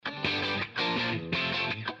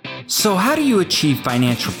So how do you achieve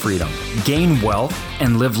financial freedom, gain wealth,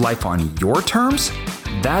 and live life on your terms?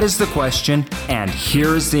 That is the question, and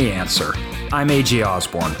here is the answer. I'm AJ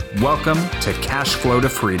Osborne. Welcome to Cash Flow to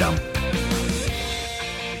Freedom.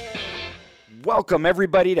 Welcome,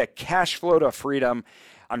 everybody, to Cash Flow to Freedom.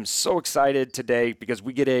 I'm so excited today because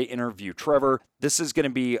we get to interview Trevor. This is going to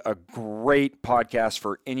be a great podcast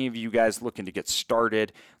for any of you guys looking to get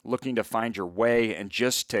started, looking to find your way, and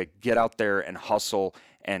just to get out there and hustle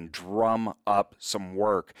and drum up some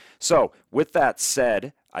work. So with that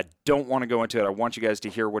said, I don't want to go into it. I want you guys to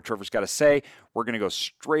hear what Trevor's got to say. We're going to go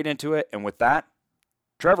straight into it. And with that,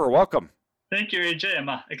 Trevor, welcome. Thank you, AJ.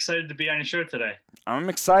 I'm excited to be on your show today. I'm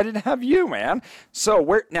excited to have you, man. So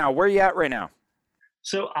where are you at right now?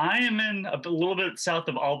 So I am in a little bit south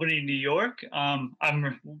of Albany, New York. I'm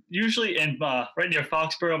usually in right near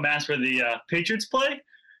Foxborough, Mass, where the Patriots play.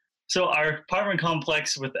 So our apartment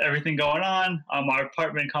complex, with everything going on, our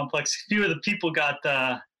apartment complex, a few of the people got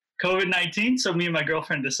COVID-19. So me and my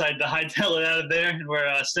girlfriend decided to hightail it out of there, and we're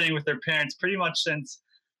staying with their parents pretty much since,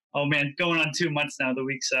 going on 2 months now. The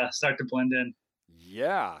weeks start to blend in.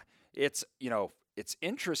 Yeah, it's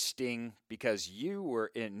interesting because you were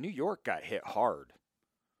in New York, got hit hard.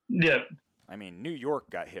 Yeah. I mean, New York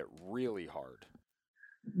got hit really hard.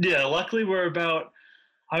 Yeah, luckily we're about,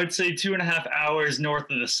 I would say, 2.5 hours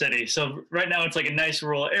north of the city. So right now it's like a nice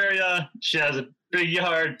rural area. She has a big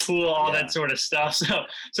yard, pool, all that sort of stuff.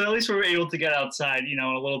 So at least we were able to get outside,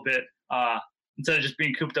 a little bit instead of just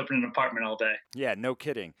being cooped up in an apartment all day. Yeah, no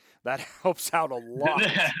kidding. That helps out a lot.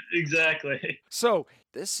 Exactly. So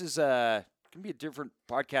this is going to be a different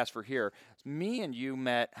podcast for here. Me and you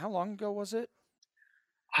met, how long ago was it?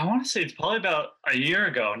 I want to say it's probably about a year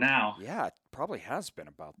ago now. Yeah, it probably has been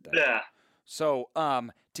about that. Yeah. So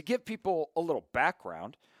to give people a little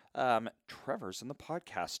background, Trevor's in the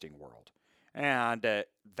podcasting world. And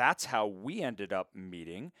that's how we ended up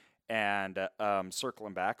meeting and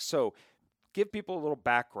circling back. So give people a little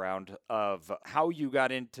background of how you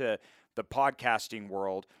got into the podcasting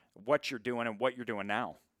world, what you're doing, and what you're doing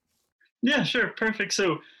now. Yeah, sure. Perfect.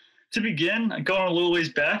 So to begin, going a little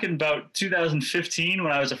ways back in about 2015,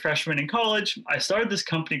 when I was a freshman in college, I started this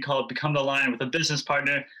company called Become the Lion with a business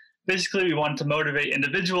partner. Basically, we wanted to motivate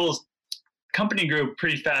individuals. Company grew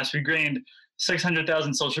pretty fast. We gained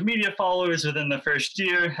 600,000 social media followers within the first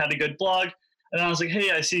year, had a good blog. And I was like,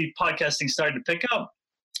 hey, I see podcasting starting to pick up.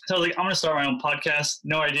 So I was like, I'm going to start my own podcast.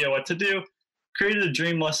 No idea what to do. Created a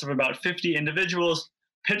dream list of about 50 individuals,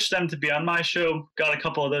 pitched them to be on my show, got a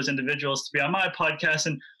couple of those individuals to be on my podcast.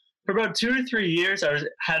 And for about 2 or 3 years, I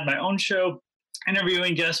had my own show,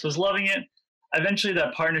 interviewing guests, was loving it. Eventually,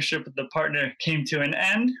 that partnership with the partner came to an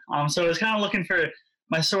end. So I was kind of looking for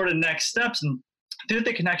my sort of next steps. And through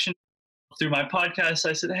the connection through my podcast,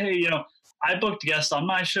 I said, hey, I booked guests on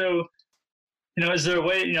my show. Is there a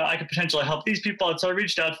way, I could potentially help these people? So I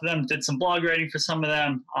reached out to them, did some blog writing for some of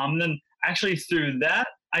them. And then actually through that,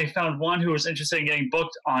 I found one who was interested in getting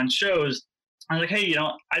booked on shows. I was like, hey,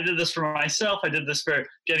 I did this for myself. I did this for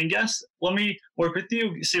getting guests. Let me work with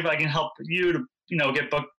you, see if I can help you to, get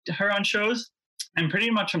booked her on shows. And pretty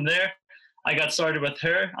much from there, I got started with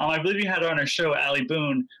her. I believe you had her on her show, Allie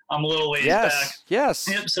Boone, a little ways back. Yes.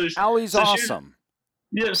 Yep. So Allie's awesome.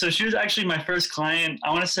 So she was actually my first client. I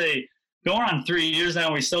want to say going on 3 years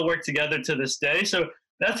now. We still work together to this day. So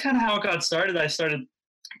that's kind of how it got started. I started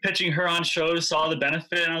pitching her on shows, saw the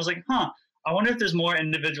benefit, and I was like, I wonder if there's more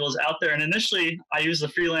individuals out there. And initially, I used the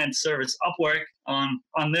freelance service Upwork.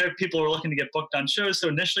 On there, people were looking to get booked on shows. So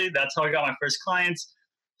initially, that's how I got my first clients.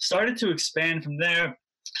 Started to expand from there.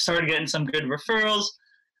 Started getting some good referrals.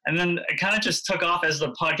 And then it kind of just took off as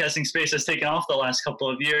the podcasting space has taken off the last couple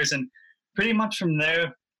of years. And pretty much from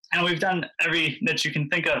there, and we've done every niche you can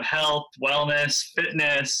think of: health, wellness,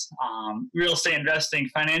 fitness, real estate investing,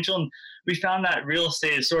 financial. And we found that real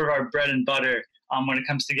estate is sort of our bread and butter when it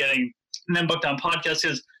comes to getting them booked on podcasts,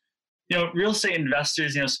 because real estate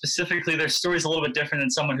investors, specifically, their story's a little bit different than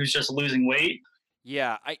someone who's just losing weight.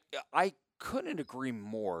 Yeah, I couldn't agree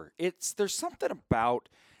more. There's something about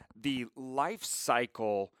the life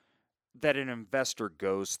cycle that an investor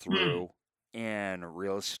goes through in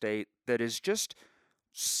real estate that is just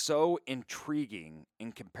so intriguing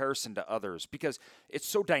in comparison to others, because it's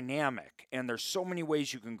so dynamic and there's so many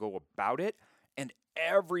ways you can go about it, and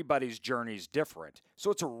everybody's journey is different. So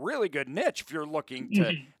it's a really good niche if you're looking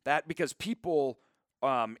to that, because people,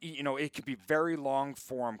 it could be very long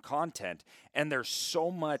form content, and there's so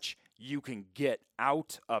much you can get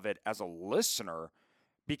out of it as a listener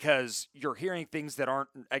because you're hearing things that aren't,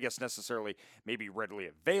 I guess, necessarily maybe readily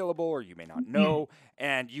available or you may not Mm. know.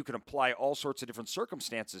 And you can apply all sorts of different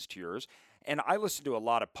circumstances to yours. And I listen to a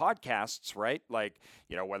lot of podcasts, right? Like,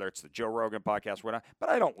 whether it's the Joe Rogan podcast, whatnot, but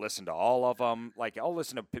I don't listen to all of them. Like, I'll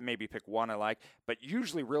listen to maybe pick one I like, but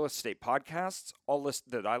usually real estate podcasts,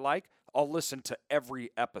 that I like, I'll listen to every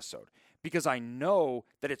episode because I know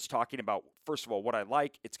that it's talking about, first of all, what I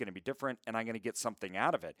like, it's going to be different, and I'm going to get something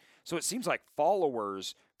out of it. So it seems like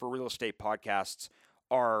followers for real estate podcasts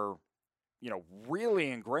are,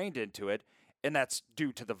 really ingrained into it, and that's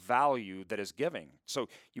due to the value that is giving. So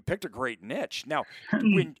you picked a great niche. Now,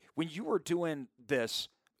 when you were doing this,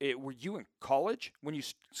 were you in college when you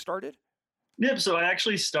started? Yep. So I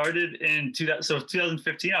actually started in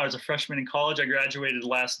 2015. I was a freshman in college. I graduated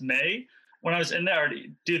last May. When I was in there, I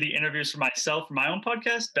already do the interviews for myself for my own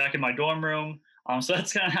podcast back in my dorm room. So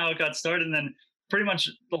that's kind of how it got started. And then pretty much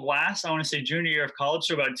the last, I want to say, junior year of college,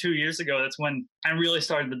 so about 2 years ago, that's when I really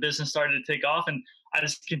started. The business started to take off, and I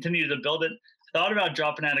just continued to build it. Thought about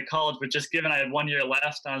dropping out of college, but just given I had 1 year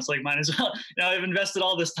left, I was like, might as well. I've invested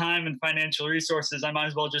all this time and financial resources. I might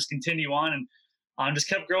as well just continue on, and just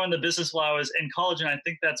kept growing the business while I was in college. And I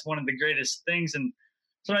think that's one of the greatest things. And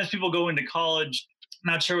sometimes people go into college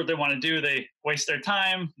not sure what they want to do. They waste their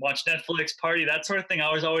time, watch Netflix, party, that sort of thing.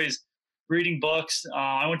 I was always reading books.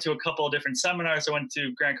 I went to a couple of different seminars. I went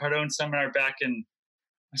to Grant Cardone's seminar back in,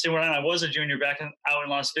 I say when I was a junior out in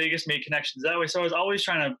Las Vegas, made connections that way. So I was always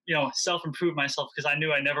trying to, self-improve myself because I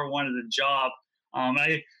knew I never wanted a job.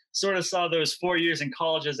 I sort of saw those 4 years in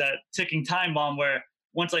college as that ticking time bomb where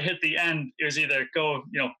once I hit the end, it was either go,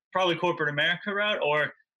 probably corporate America route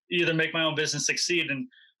or either make my own business succeed. And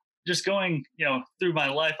just going, through my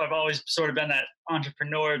life, I've always sort of been that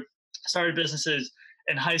entrepreneur. Started businesses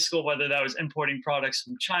in high school, whether that was importing products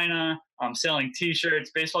from China, selling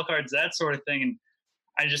T-shirts, baseball cards, that sort of thing. And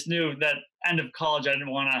I just knew that end of college, I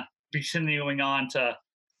didn't want to be continuing on to,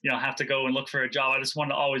 have to go and look for a job. I just wanted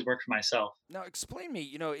to always work for myself. Now, explain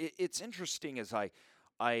me. It's interesting as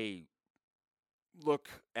I look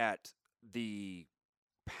at the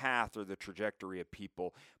path or the trajectory of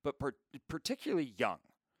people, but particularly young,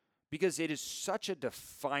 because it is such a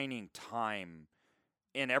defining time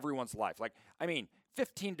in everyone's life. Like,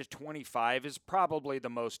 15 to 25 is probably the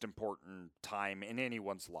most important time in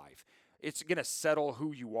anyone's life. It's going to settle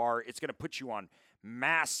who you are. It's going to put you on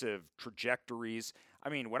massive trajectories.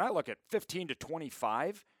 When I look at 15 to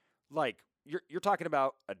 25, like you're talking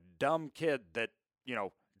about a dumb kid that,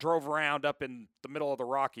 drove around up in the middle of the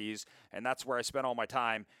Rockies, and that's where I spent all my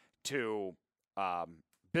time, to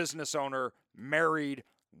business owner, married,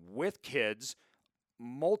 with kids,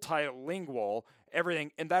 multilingual,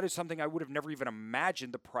 everything. And that is something I would have never even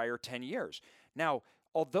imagined the prior 10 years. Now,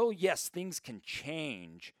 although, yes, things can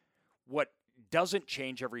change, what doesn't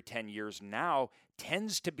change every 10 years now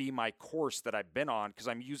tends to be my course that I've been on because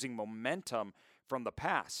I'm using momentum from the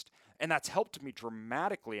past. And that's helped me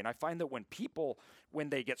dramatically. And I find that when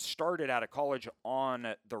they get started out of college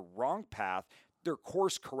on the wrong path, they're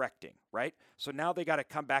course correcting, right? So now they got to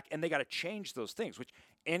come back and they got to change those things, which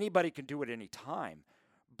anybody can do at any time.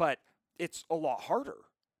 But it's a lot harder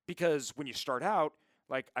because when you start out,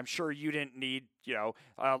 like, I'm sure you didn't need,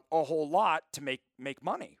 a whole lot to make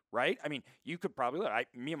money, right? You could probably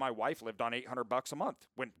me and my wife lived on $800 a month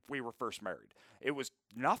when we were first married. It was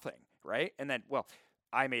nothing, right? And then,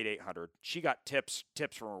 I made $800. She got tips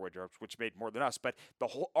from her wardrobe, which made more than us. But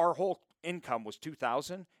our whole income was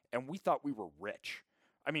 $2,000, and we thought we were rich.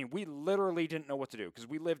 We literally didn't know what to do because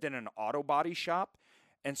we lived in an auto body shop,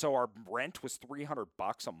 and so our rent was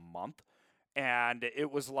 $300 a month, and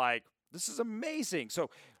it was like, this is amazing. So,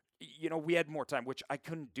 we had more time, which I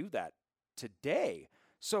couldn't do that today.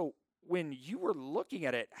 So when you were looking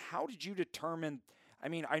at it, how did you determine?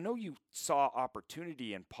 I know you saw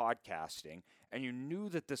opportunity in podcasting and you knew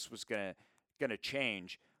that this was going to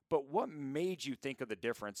change, but what made you think of the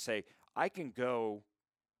difference? Say, I can go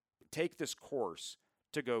take this course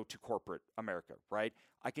to go to corporate America, right?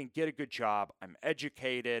 I can get a good job. I'm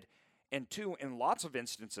educated. And two, in lots of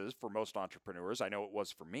instances, for most entrepreneurs, I know it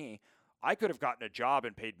was for me, I could have gotten a job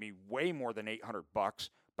and paid me way more than $800,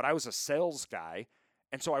 but I was a sales guy.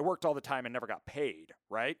 And so I worked all the time and never got paid,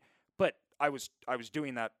 right? But I was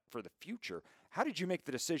doing that for the future. How did you make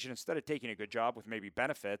the decision, instead of taking a good job with maybe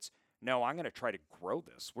benefits, no, I'm going to try to grow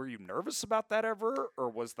this? Were you nervous about that ever, or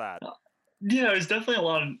was that? Yeah, it was definitely a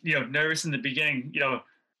lot of, nervous in the beginning,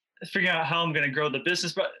 figuring out how I'm going to grow the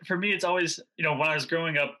business. But for me, it's always, when I was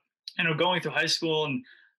growing up, going through high school, and,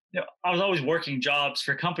 I was always working jobs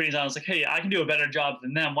for companies. I was like, hey, I can do a better job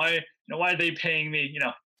than them. Why are they paying me,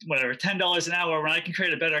 whatever, $10 an hour when I can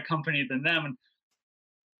create a better company than them? And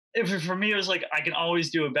if for me, it was like I can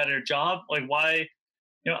always do a better job. Like why,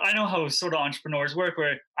 I know how sort of entrepreneurs work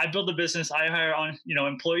where I build a business, I hire on,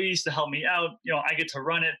 employees to help me out, I get to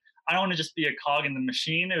run it. I don't want to just be a cog in the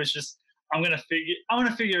machine. It was just I want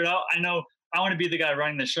to figure it out. I know I want to be the guy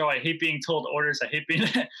running the show. I hate being told orders. I hate being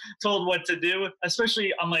told what to do.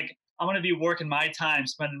 Especially I'm like, I want to be working my time,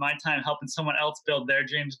 spending my time helping someone else build their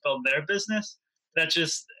dreams, build their business. That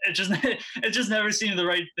just it just never seemed the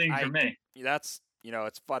right thing for I me. that's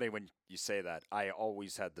it's funny when you say that. I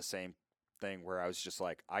always had the same thing where I was just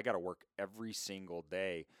like, I got to work every single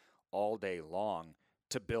day, all day long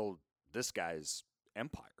to build this guy's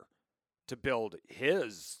empire, to build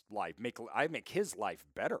his life, make his life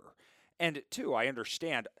better. And two, I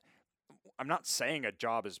understand. I'm not saying a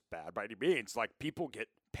job is bad by any means. Like people get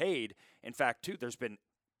paid. In fact, too, there's been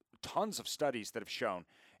tons of studies that have shown,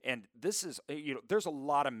 and this is, there's a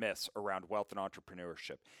lot of myths around wealth and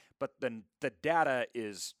entrepreneurship, but then the data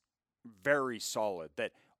is very solid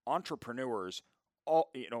that entrepreneurs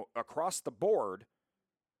all, across the board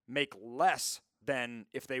make less than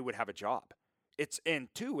if they would have a job. And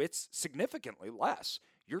two, it's significantly less.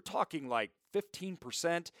 You're talking like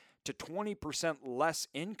 15% to 20% less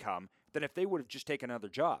income than if they would have just taken another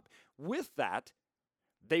job. With that,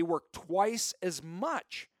 they work twice as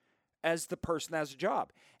much as the person that has a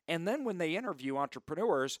job. And then when they interview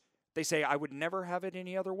entrepreneurs, they say, I would never have it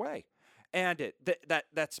any other way. And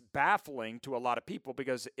that's baffling to a lot of people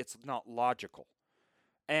because it's not logical.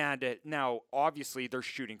 And now, obviously, they're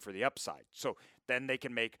shooting for the upside. So then they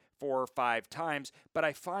can make 4 or 5 times. But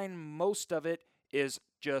I find most of it is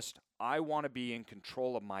just, I want to be in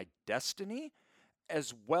control of my destiny,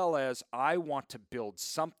 as well as I want to build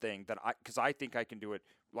something because I think I can do it.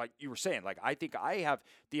 Like you were saying, like I think I have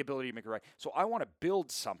the ability to make it right. So I want to build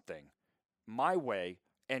something my way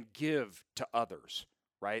and give to others,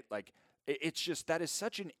 right? Like it's just, that is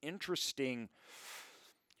such an interesting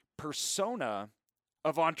persona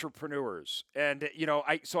of entrepreneurs. And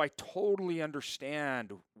I totally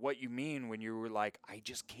understand what you mean when you were like, I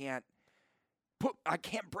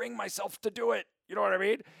can't bring myself to do it. You know what I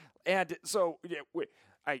mean? And so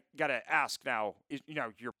I gotta ask now,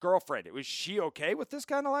 your girlfriend, was she okay with this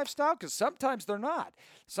kind of lifestyle? Because sometimes they're not.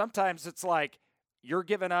 Sometimes it's like you're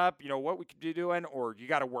giving up, what we could be doing, or you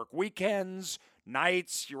got to work weekends,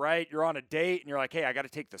 nights. You're right. You're on a date, and you're like, hey, I got to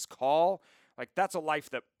take this call. Like that's a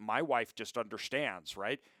life that my wife just understands,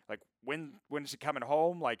 right? Like when is she coming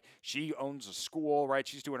home? Like she owns a school, right?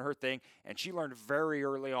 She's doing her thing, and she learned very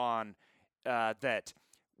early on that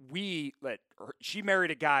she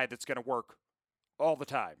married a guy that's going to work all the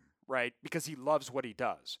time, right? Because he loves what he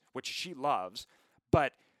does, which she loves.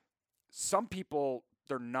 But some people,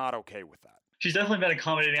 they're not okay with that. She's definitely been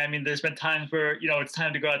accommodating. I mean, there's been times where, it's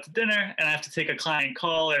time to go out to dinner and I have to take a client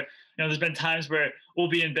call, or, there's been times where we'll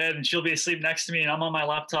be in bed and she'll be asleep next to me and I'm on my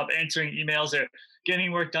laptop answering emails or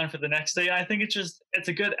getting work done for the next day. I think it's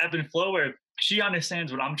a good ebb and flow where she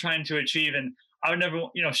understands what I'm trying to achieve. And I would never,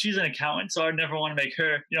 she's an accountant, so I would never want to make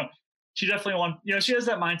her, she definitely she has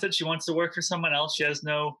that mindset. She wants to work for someone else. She has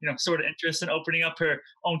no, sort of interest in opening up her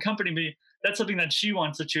own company. But that's something that she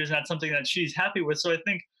wants to choose, and that's something that she's happy with. So I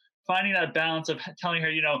think finding that balance of telling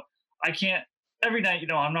her, I can't every night,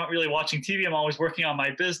 I'm not really watching TV. I'm always working on my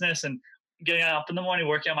business and getting up in the morning,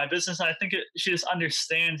 working on my business. And I think she just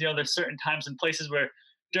understands, there's certain times and places where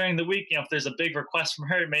during the week, if there's a big request from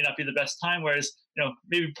her, it may not be the best time. Whereas,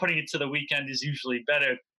 maybe putting it to the weekend is usually better.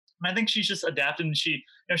 And I think she's just adapted, and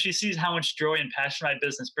she sees how much joy and passion my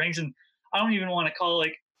business brings. And I don't even want to call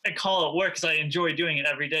it work because I enjoy doing it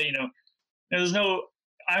every day. There's no,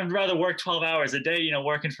 I'd rather work 12 hours a day,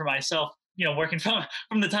 working for myself, working from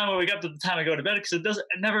the time I wake up to the time I go to bed, because it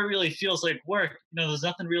never really feels like work. There's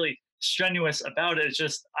nothing really strenuous about it. It's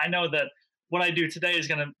just, I know that what I do today is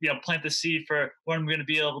going to, plant the seed for what I'm going to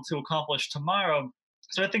be able to accomplish tomorrow.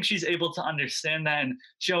 So I think she's able to understand that. And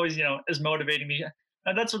she always, is motivating me.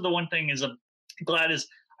 And that's what the one thing is, I'm glad is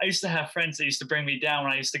I used to have friends that used to bring me down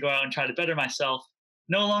when I used to go out and try to better myself.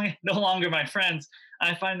 No longer my friends.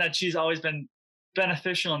 I find that she's always been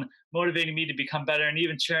beneficial and motivating me to become better and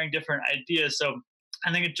even sharing different ideas. So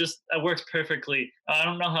I think it works perfectly. I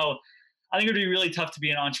don't know how, I think it would be really tough to be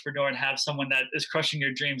an entrepreneur and have someone that is crushing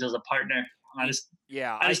your dreams as a partner.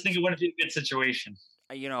 Yeah, I just think it wouldn't be a good situation.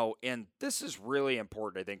 And this is really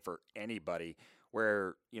important, I think, for anybody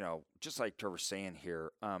where, just like Trevor's saying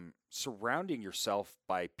here, surrounding yourself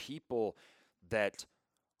by people that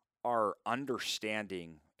are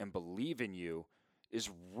understanding and believe in you is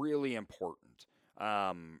really important.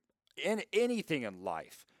 In anything in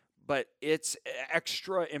life, but it's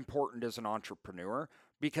extra important as an entrepreneur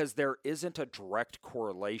because there isn't a direct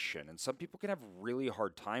correlation. And some people can have really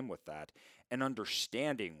hard time with that and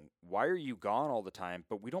understanding, why are you gone all the time,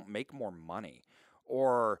 but we don't make more money?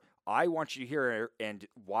 Or I want you here, and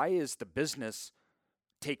why is the business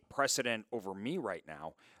take precedent over me right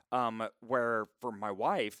now? Where for my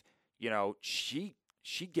wife, she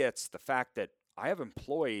gets the fact that I have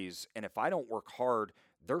employees, and if I don't work hard,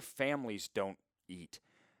 their families don't eat.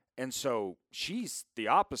 And so she's the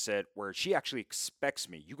opposite, where she actually expects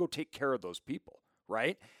me, you go take care of those people,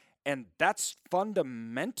 right? And that's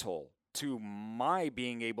fundamental to my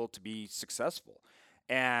being able to be successful.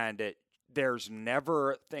 And there's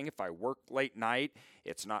never a thing, if I work late night,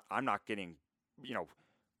 I'm not getting, you know,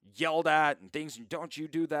 yelled at and things, and don't you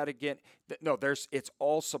do that again. No, it's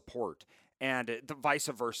all support. And the vice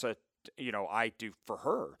versa, I do for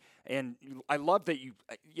her. And I love that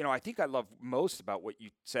I think I love most about what you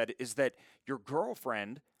said is that your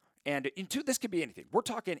girlfriend, and into this could be anything. We're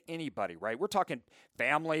talking anybody, right? We're talking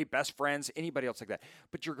family, best friends, anybody else like that.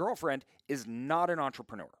 But your girlfriend is not an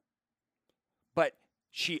entrepreneur, but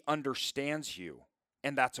she understands you,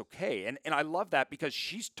 and that's okay. And I love that, because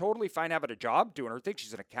she's totally fine having a job, doing her thing.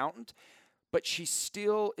 She's an accountant, but she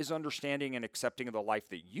still is understanding and accepting of the life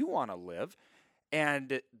that you want to live.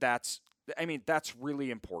 And that's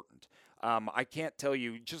really important. I can't tell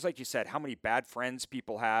you, just like you said, how many bad friends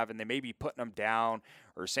people have, and they may be putting them down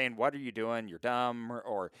or saying, what are you doing? You're dumb.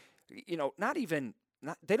 Or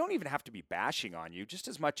they don't even have to be bashing on you, just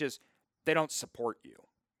as much as they don't support you.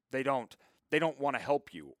 They don't want to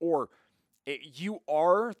help you, or you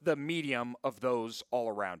are the medium of those all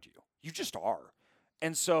around you. You just are.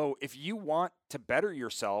 And so if you want to better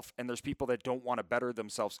yourself, and there's people that don't want to better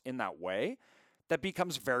themselves in that way, that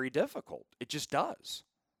becomes very difficult. It just does.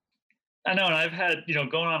 I know, and I've had,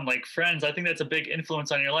 going on like friends, I think that's a big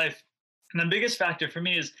influence on your life. And the biggest factor for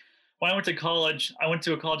me is when I went to college, I went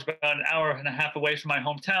to a college about an hour and a half away from my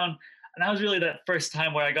hometown. And that was really that first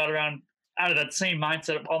time where I got around out of that same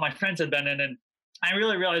mindset all my friends had been in. And I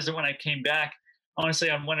really realized it when I came back, honestly,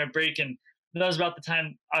 on winter break. And that was about the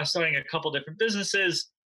time I was starting a couple different businesses.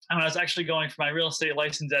 And I was actually going for my real estate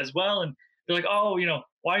license as well. And they're like, oh,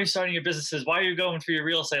 why are you starting your businesses? Why are you going for your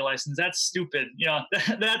real estate license? That's stupid,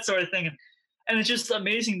 that sort of thing. And it's just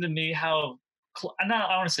amazing to me how, I don't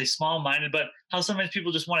want to say small minded, but how sometimes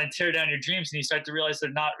people just want to tear down your dreams, and you start to realize they're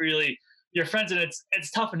not really your friends. And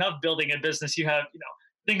it's tough enough building a business. You have,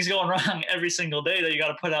 things going wrong every single day that you got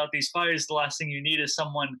to put out these fires. The last thing you need is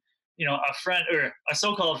someone, a friend or a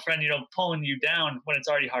so-called friend, pulling you down when it's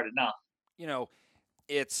already hard enough.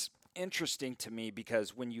 It's interesting to me,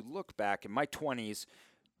 because when you look back in my 20s,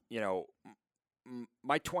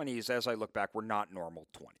 my 20s, as I look back, were not normal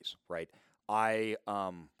 20s, right? I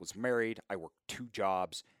was married, I worked 2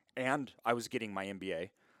 jobs, and I was getting my MBA.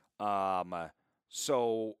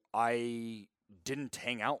 So I didn't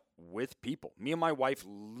hang out with people. Me and my wife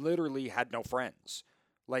literally had no friends,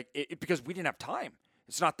 because we didn't have time.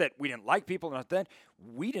 It's not that we didn't like people, not that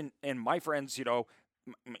we didn't. And my friends,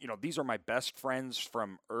 these are my best friends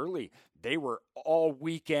from early. They were all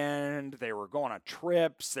weekend. They were going on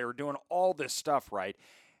trips. They were doing all this stuff, right?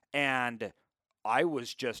 And I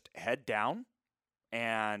was just head down,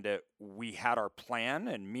 and we had our plan,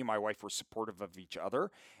 and me and my wife were supportive of each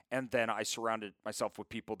other. And then I surrounded myself with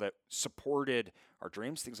people that supported our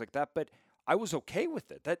dreams, things like that. But I was okay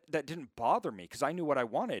with it. That didn't bother me, because I knew what I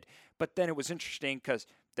wanted. But then it was interesting, because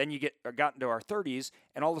then got into our 30s,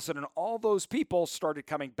 and all of a sudden all those people started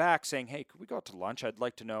coming back saying, hey, could we go out to lunch? I'd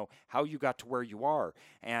like to know how you got to where you are.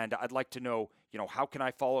 And I'd like to know, how can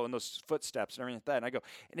I follow in those footsteps and everything like that. And I go,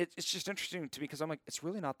 and it's just interesting to me, because I'm like, it's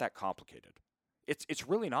really not that complicated. It's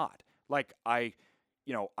really not. Like I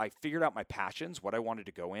figured out my passions, what I wanted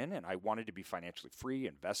to go in, and I wanted to be financially free,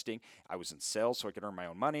 investing. I was in sales so I could earn my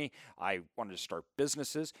own money. I wanted to start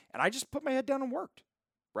businesses, and I just put my head down and worked,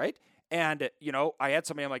 right? And, I had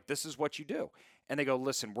somebody, I'm like, this is what you do. And they go,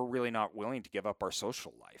 listen, we're really not willing to give up our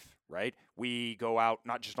social life, right? We go out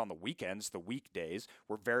not just on the weekends, the weekdays.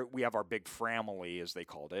 We have our big family, as they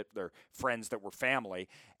called it. They're friends that were family.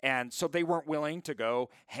 And so they weren't willing to go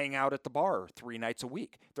hang out at the bar 3 nights a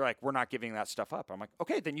week. They're like, we're not giving that stuff up. I'm like,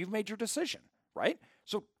 okay, then you've made your decision, right?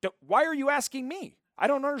 So why are you asking me? I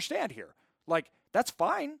don't understand here. Like, that's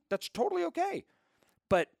fine. That's totally okay.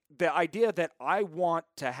 But the idea that I want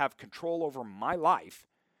to have control over my life,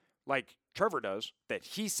 like Trevor does, that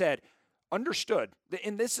he said, understood,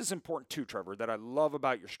 and this is important too, Trevor, that I love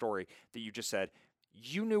about your story that you just said,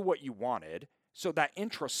 you knew what you wanted. So that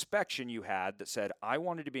introspection you had that said, I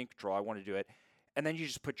wanted to be in control, I want to do it. And then you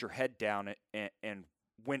just put your head down and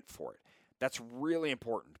went for it. That's really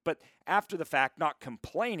important. But after the fact, not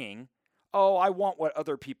complaining oh, I want what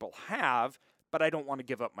other people have, but I don't want to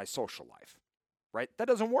give up my social life, right? That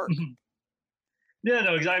doesn't work. Mhm. Yeah,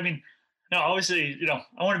 no, exactly. I mean, no, obviously,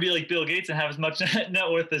 I want to be like Bill Gates and have as much net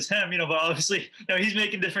worth as him, but obviously, he's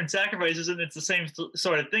making different sacrifices, and it's the same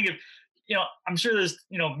sort of thing. If, I'm sure there's,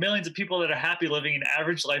 millions of people that are happy living an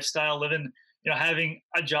average lifestyle, living, having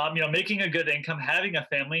a job, making a good income, having a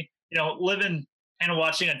family, living and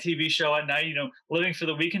watching a TV show at night, living for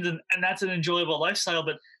the weekends, and that's an enjoyable lifestyle.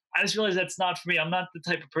 But I just realized that's not for me. I'm not the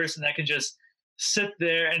type of person that can just sit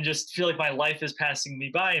there and just feel like my life is passing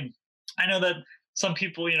me by. And I know that some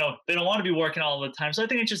people, they don't want to be working all the time. So I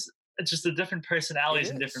think it's just the different It personalities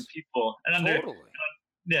and different is. people. And then Totally.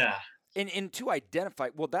 yeah. And to identify,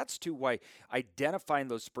 well, that's to why identifying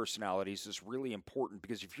those personalities is really important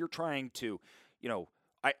because if you're trying to,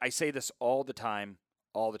 I say this all the time,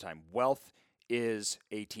 all the time. Wealth is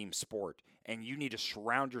a team sport, and you need to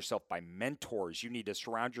surround yourself by mentors. You need to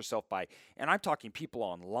surround yourself by, and I'm talking people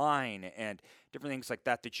online and different things like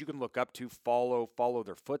that that you can look up to, follow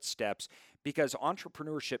their footsteps, because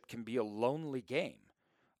entrepreneurship can be a lonely game.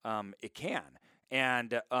 It can.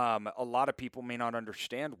 And a lot of people may not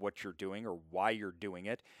understand what you're doing or why you're doing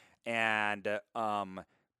it, and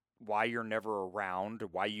why you're never around,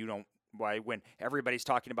 why when everybody's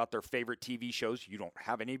talking about their favorite TV shows, you don't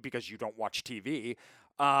have any because you don't watch TV,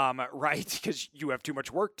 right? Because you have too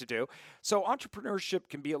much work to do. So entrepreneurship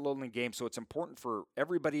can be a lonely game. So it's important for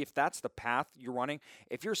everybody, if that's the path you're running,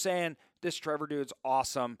 if you're saying this Trevor dude's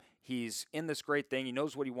awesome, he's in this great thing, he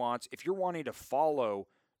knows what he wants. If you're wanting to follow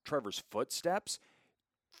Trevor's footsteps,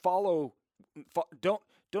 follow, don't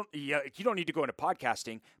yeah, you don't need to go into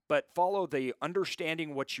podcasting, but follow the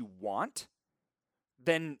understanding what you want,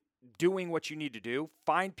 then doing what you need to do,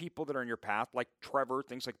 find people that are in your path like Trevor,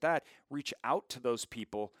 things like that, reach out to those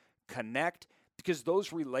people, connect, because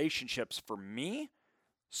those relationships for me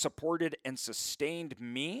supported and sustained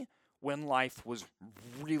me when life was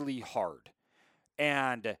really hard.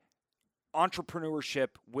 And entrepreneurship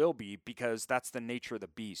will be, because that's the nature of the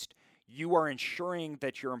beast. You are ensuring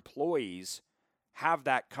that your employees have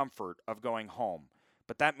that comfort of going home.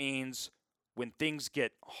 But that means when things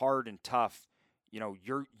get hard and tough,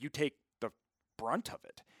 you take the brunt of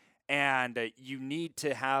it. And you need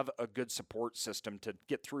to have a good support system to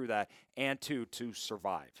get through that and to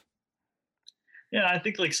survive. Yeah, I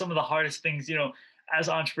think like some of the hardest things, as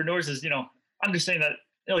entrepreneurs is, understanding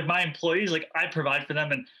that like my employees, like I provide for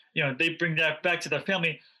them and they bring that back to their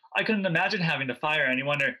family. I couldn't imagine having to fire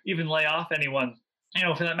anyone or even lay off anyone,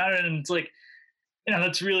 for that matter. And it's like,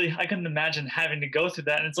 that's really, I couldn't imagine having to go through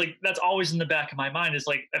that. And it's like, that's always in the back of my mind is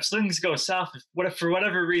like, if things go south, if for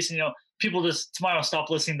whatever reason, people just tomorrow stop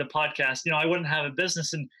listening to podcasts, I wouldn't have a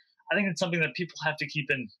business. And I think it's something that people have to keep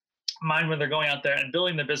in mind when they're going out there and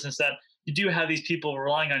building the business, that you do have these people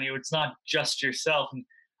relying on you. It's not just yourself. And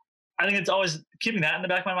I think it's always keeping that in the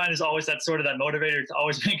back of my mind is always that sort of that motivator to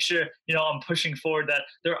always make sure, I'm pushing forward, that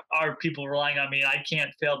there are people relying on me and I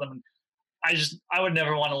can't fail them. I would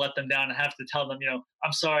never want to let them down and have to tell them,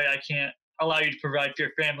 I'm sorry, I can't allow you to provide for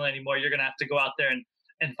your family anymore. You're going to have to go out there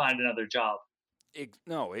and find another job.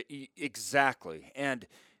 No, exactly. And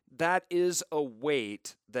that is a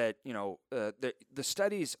weight that, the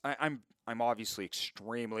studies, I'm obviously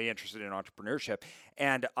extremely interested in entrepreneurship.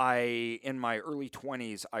 And in my early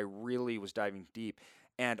 20s, I really was diving deep.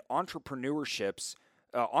 And entrepreneurs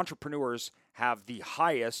have the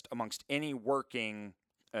highest amongst any working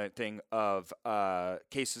thing of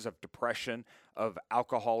cases of depression, of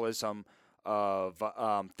alcoholism, of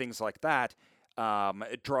things like that,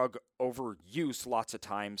 drug overuse lots of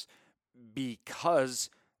times, because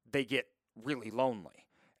they get really lonely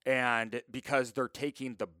and because they're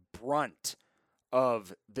taking the brunt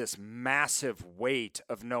of this massive weight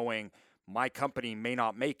of knowing my company may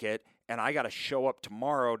not make it and I got to show up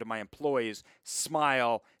tomorrow to my employees,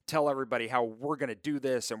 smile, tell everybody how we're going to do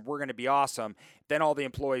this and we're going to be awesome. Then all the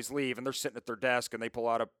employees leave and they're sitting at their desk and they pull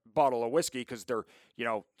out a bottle of whiskey because they're,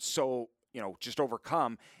 so, just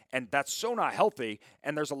overcome. And that's so not healthy.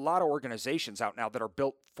 And there's a lot of organizations out now that are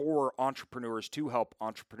built for entrepreneurs to help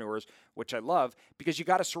entrepreneurs, which I love, because you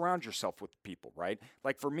got to surround yourself with people, right?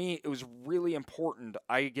 Like for me, it was really important.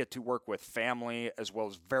 I get to work with family as well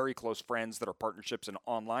as very close friends that are partnerships in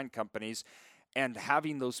online companies, and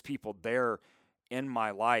having those people there in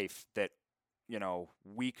my life that,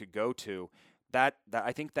 we could go to, that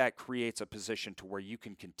I think that creates a position to where you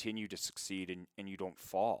can continue to succeed and you don't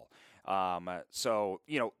fall. So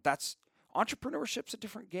that's entrepreneurship's a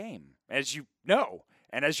different game, as you know,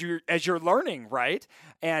 and as you're learning, right?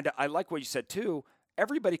 And I like what you said too.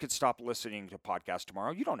 everybody could stop listening to podcasts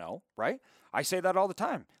tomorrow. You don't know, right? I say that all the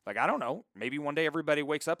time. Like, I don't know. Maybe one day everybody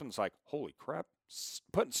wakes up and it's like, holy crap,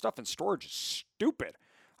 putting stuff in storage is stupid.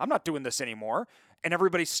 I'm not doing this anymore. And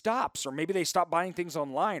everybody stops, or maybe they stop buying things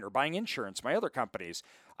online or buying insurance, my other companies.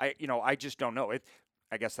 I just don't know.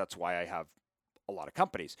 I guess that's why I have a lot of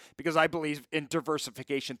companies, because I believe in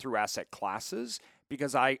diversification through asset classes,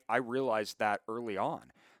 because I realized that early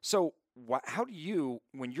on. So how do you,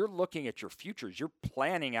 when you're looking at your futures, you're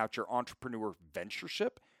planning out your entrepreneur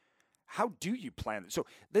ventureship, how do you plan it? So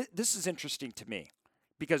this is interesting to me,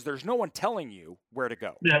 because there's no one telling you where to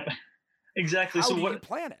go. Yeah, exactly. How So do you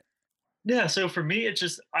plan it? yeah, so for me, it's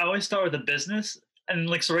just I always start with a business, and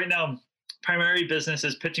like so right now, primary business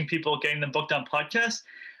is pitching people, getting them booked on podcasts,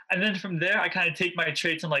 and then from there, I kind of take my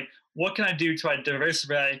traits and like, what can I do to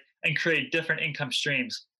diversify and create different income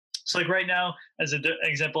streams? So like right now, as an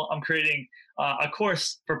example, I'm creating a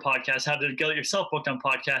course for podcasts, how to get yourself booked on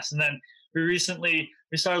podcasts, and then we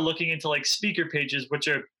started looking into like speaker pages, which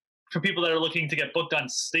are for people that are looking to get booked on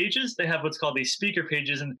stages. They have what's called these speaker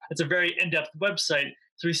pages, and it's a very in-depth website.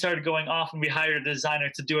 So we started going off, and we hired a designer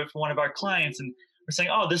to do it for one of our clients, and we're saying,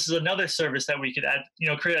 oh, this is another service that we could add,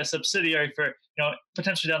 create a subsidiary for,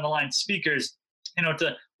 potentially down the line speakers,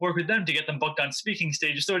 to work with them to get them booked on speaking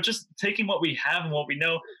stages. So it's just taking what we have and what we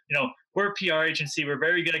know. We're a PR agency. We're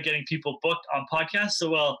very good at getting people booked on podcasts. So,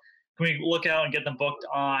 well, can we look out and get them booked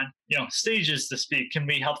on, stages to speak? Can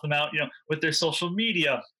we help them out, with their social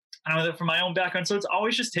media? I know that from my own background. So it's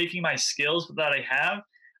always just taking my skills that I have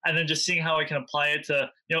and then just seeing how I can apply it to,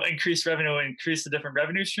 increase revenue, increase the different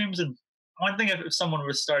revenue streams. And one thing, if someone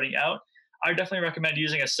was starting out, I would definitely recommend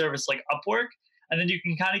using a service like Upwork. And then you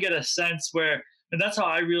can kind of get a sense where, and that's how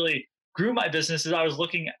I really grew my business, is I was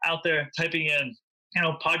looking out there, typing in,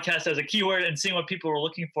 podcast as a keyword and seeing what people were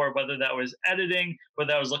looking for, whether that was editing,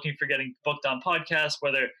 whether I was looking for getting booked on podcasts,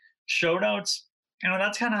 whether show notes.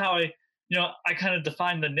 That's kind of how I kind of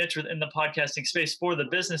defined the niche within the podcasting space for the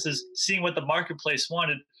businesses, seeing what the marketplace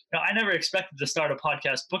wanted. I never expected to start a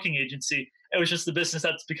podcast booking agency. It was just the business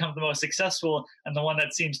that's become the most successful and the one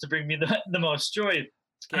that seems to bring me the most joy.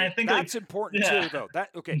 Okay, and I think that's important too, though.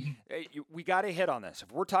 Mhm. We got to hit on this.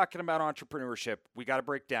 If we're talking about entrepreneurship, we got to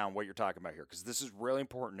break down what you're talking about here, because this is really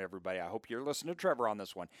important to everybody. I hope you're listening to Trevor on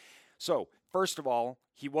this one. So, first of all,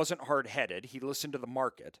 he wasn't hard-headed. He listened to the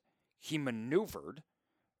market. He maneuvered,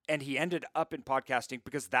 and he ended up in podcasting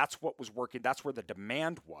because that's what was working. That's where the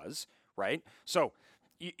demand was, right? So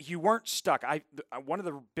you weren't stuck. One of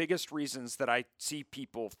the biggest reasons that I see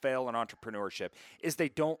people fail in entrepreneurship is they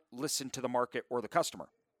don't listen to the market or the customer.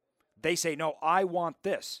 They say, no, I want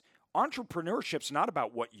this. Entrepreneurship's not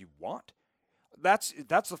about what you want. That's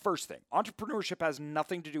the first thing. Entrepreneurship has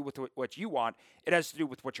nothing to do with what you want. It has to do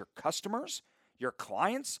with what your customers, your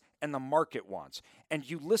clients, and the market wants. And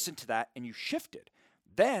you listen to that and you shift it.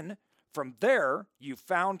 Then from there, you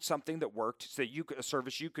found something that worked, so that a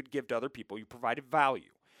service you could give to other people. You provided value.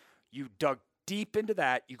 You dug deep into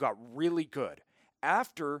that. You got really good.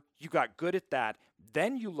 After you got good at that,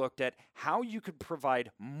 then you looked at how you could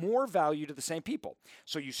provide more value to the same people.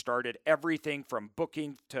 So you started everything from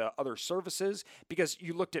booking to other services, because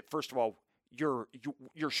you looked at, first of all, your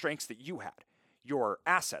strengths that you had. Your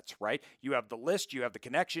assets, right? You have the list, you have the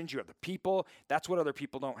connections, you have the people. That's what other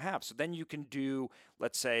people don't have. So then you can do,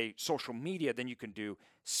 let's say, social media. Then you can do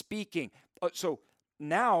speaking. So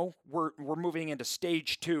now we're moving into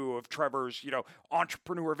stage 2 of Trevor's,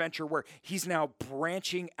 entrepreneur venture, where he's now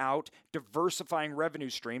branching out, diversifying revenue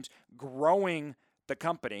streams, growing the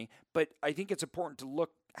company. But I think it's important to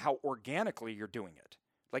look how organically you're doing it.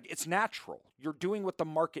 Like, it's natural. You're doing what the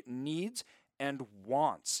market needs and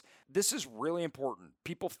wants. This is really important.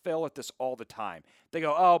 People fail at this all the time. They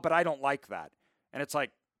go, oh, but I don't like that. And it's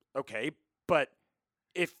like, okay, but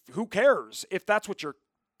who cares? If that's what your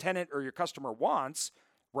tenant or your customer wants,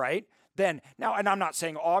 right? Then now, and I'm not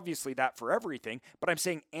saying obviously that for everything, but I'm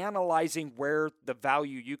saying analyzing where the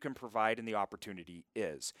value you can provide and the opportunity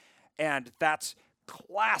is. And that's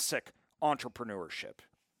classic entrepreneurship.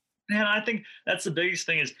 And I think that's the biggest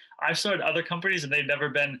thing is I've started other companies and they've never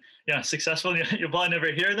been, successful. You'll probably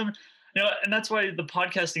never hear them, and that's why the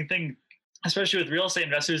podcasting thing, especially with real estate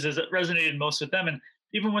investors, is it resonated most with them. And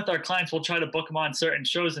even with our clients, we'll try to book them on certain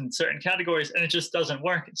shows in certain categories, and it just doesn't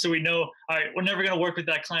work. So we know, all right, we're never going to work with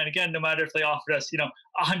that client again, no matter if they offered us,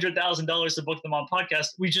 $100,000 to book them on podcast.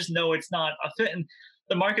 We just know it's not a fit, and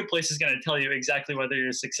the marketplace is going to tell you exactly whether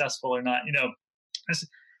you're successful or not. And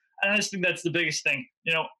I just think that's the biggest thing.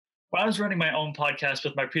 When I was running my own podcast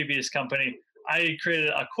with my previous company, I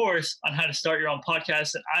created a course on how to start your own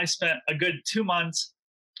podcast. And I spent a good 2 months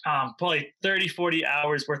probably 30, 40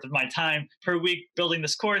 hours worth of my time per week building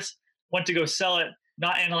this course, went to go sell it,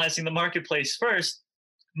 not analyzing the marketplace first.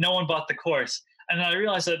 No one bought the course. And then I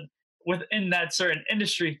realized that within that certain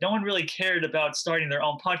industry, no one really cared about starting their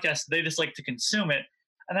own podcast. They just like to consume it.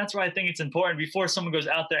 And that's why I think it's important before someone goes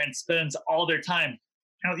out there and spends all their time.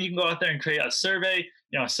 You can go out there and create a survey,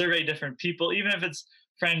 survey different people, even if it's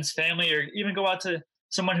friends, family, or even go out to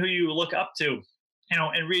someone who you look up to,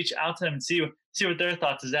 and reach out to them and see what their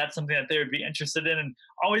thoughts. Is that something that they would be interested in? And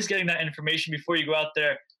always getting that information before you go out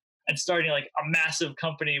there and starting like a massive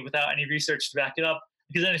company without any research to back it up.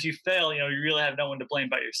 Because then if you fail, you really have no one to blame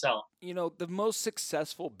but yourself. The most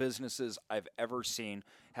successful businesses I've ever seen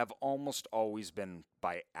have almost always been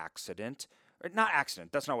by accident. Or not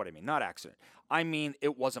accident. That's not what I mean. Not accident. I mean,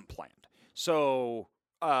 it wasn't planned. So,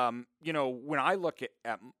 when I look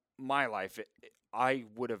at my life, I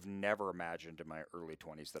would have never imagined in my early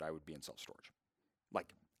 20s that I would be in self storage,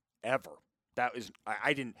 like ever. That is,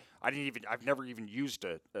 I've never even used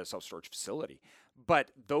a self storage facility,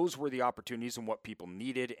 but those were the opportunities and what people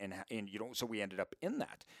needed, and so we ended up in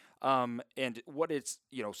that. And what it's,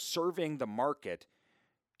 serving the market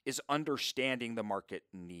is understanding the market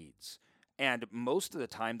needs, and most of the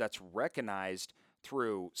time that's recognized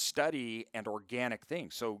through study and organic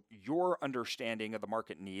things. So your understanding of the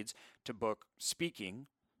market needs to book speaking,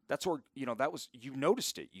 that's where, you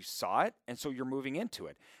noticed it, you saw it, and so you're moving into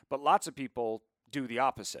it. But lots of people do the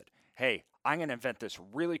opposite. Hey, I'm going to invent this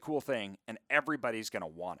really cool thing and everybody's going to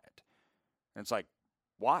want it. And it's like,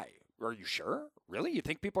 why? Are you sure? Really? You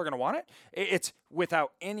think people are going to want it? It's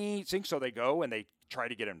without anything. So they go and they try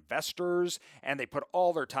to get investors and they put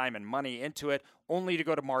all their time and money into it, only to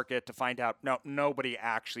go to market to find out, no, nobody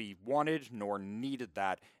actually wanted nor needed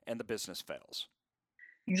that, and the business fails.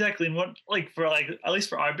 Exactly. And what, at least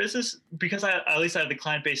for our business, because at least I have the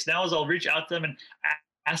client base now, is I'll reach out to them and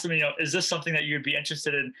ask them, is this something that you'd be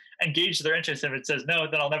interested in? And gauge their interest. If it says no,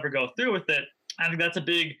 then I'll never go through with it. I think that's a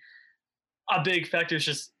big factor, is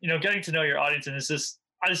just, getting to know your audience. And I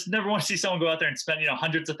just never want to see someone go out there and spend,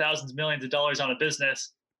 hundreds of thousands, millions of dollars on a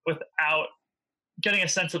business without getting a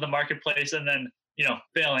sense of the marketplace, and then,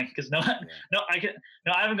 failing. Because I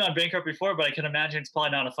haven't gone bankrupt before, but I can imagine it's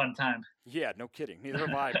probably not a fun time. Yeah, no kidding. Neither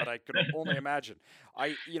have I, but I could only imagine.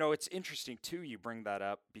 It's interesting too, you bring that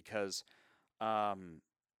up, because there's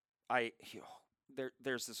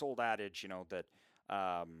this old adage, that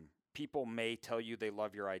people may tell you they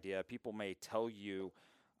love your idea. People may tell you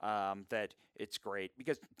that it's great,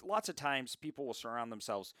 because lots of times people will surround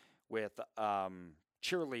themselves with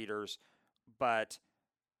cheerleaders, but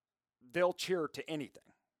they'll cheer to anything.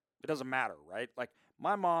 It doesn't matter, right? Like,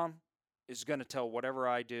 my mom is going to tell whatever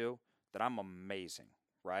I do that I'm amazing,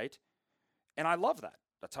 right? And I love that.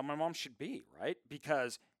 That's how my mom should be, right?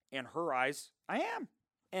 Because in her eyes, I am.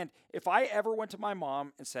 And if I ever went to my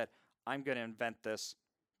mom and said, I'm going to invent this,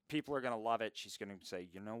 people are going to love it, she's going to say,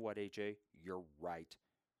 you know what, AJ, you're right.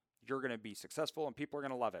 You're going to be successful and people are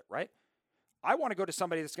going to love it, right? I want to go to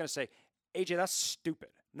somebody that's going to say, AJ, that's stupid.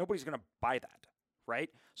 Nobody's going to buy that, right?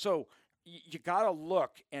 So you got to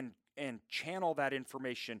look and channel that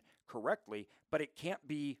information correctly, but it can't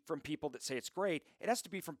be from people that say it's great. It has to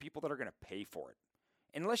be from people that are going to pay for it.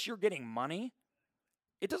 Unless you're getting money,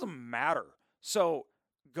 it doesn't matter. So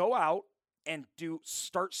go out and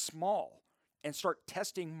start small and start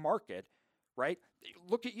testing market, right?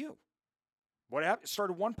 Look at you. What happened? It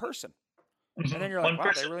started one person. Mm-hmm. And then you're like,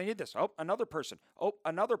 wow, they really need this. Oh, another person. Oh,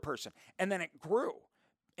 another person. And then it grew.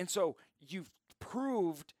 And so you've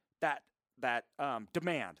proved that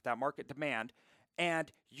demand, that market demand,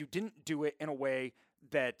 and you didn't do it in a way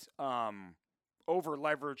that over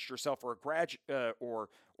leveraged yourself or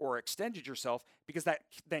extended yourself, because that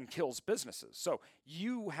then kills businesses. So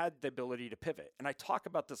you had the ability to pivot. And I talk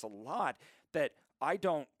about this a lot, that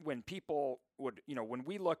when people would, when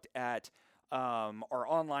we looked at our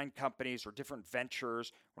online companies or different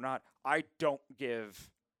ventures, I don't give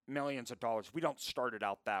millions of dollars. We don't start it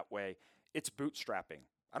out that way. It's bootstrapping.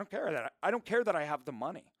 I don't care that I have the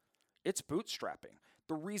money. It's bootstrapping.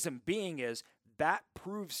 The reason being is that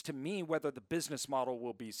proves to me whether the business model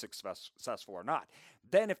will be successful or not.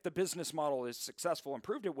 Then if the business model is successful and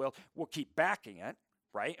proved it will, we'll keep backing it,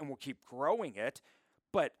 right? And we'll keep growing it.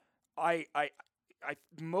 But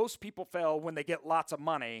most people fail when they get lots of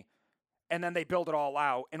money and then they build it all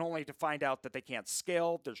out, and only to find out that they can't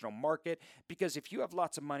scale, there's no market. Because if you have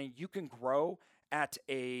lots of money, you can grow at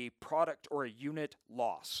a product or a unit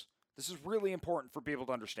loss. This is really important for people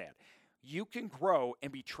to understand. You can grow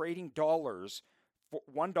and be trading dollars for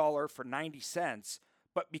 $1 for 90 cents,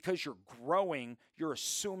 but because you're growing, you're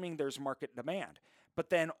assuming there's market demand. But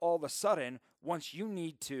then all of a sudden, once you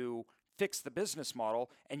need to fix the business model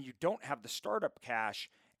and you don't have the startup cash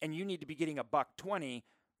and you need to be getting $1.20,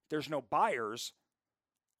 there's no buyers.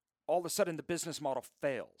 All of a sudden, the business model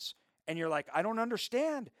fails. And you're like, I don't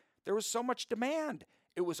understand. There was so much demand.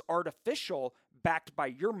 It was artificial, backed by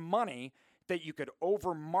your money, that you could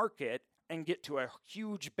overmarket and get to a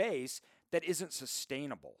huge base that isn't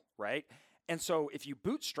sustainable, right? And so if you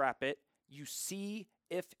bootstrap it, you see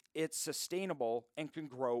if it's sustainable and can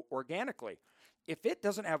grow organically. If it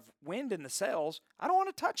doesn't have wind in the sails, I don't want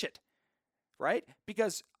to touch it, right?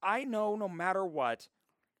 Because I know no matter what,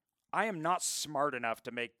 I am not smart enough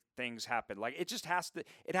to make things happen. Like it just has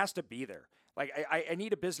to be there. Like I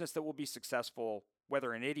need a business that will be successful,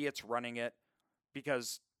 whether an idiot's running it,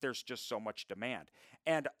 because there's just so much demand.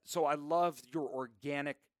 And so I love your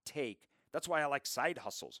organic take. That's why I like side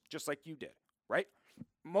hustles, just like you did, right?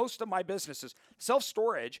 Most of my businesses,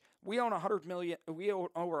 self-storage, we own 100 million. We own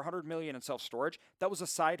over 100 million in self-storage. That was a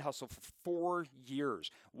side hustle for 4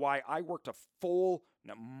 years. Why I worked a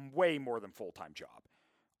way more than full-time job.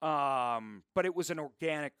 But it was an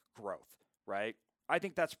organic growth, right? I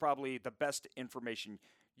think that's probably the best information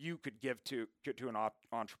you could give to an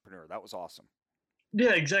entrepreneur. That was awesome.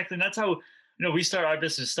 Yeah, exactly. And that's how we started our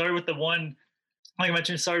business. Started with the one, like I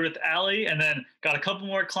mentioned, started with Allie, and then got a couple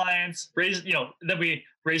more clients. Then we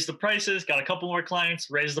raised the prices, got a couple more clients,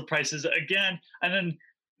 raised the prices again, and then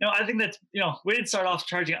I think that we didn't start off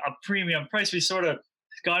charging a premium price. We sort of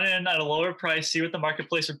got in at a lower price, see what the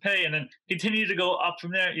marketplace would pay, and then continue to go up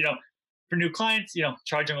from there. For new clients,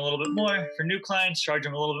 charge them a little bit more. For new clients, charge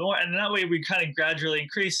them a little bit more. And that way we kind of gradually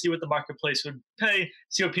increase, see what the marketplace would pay,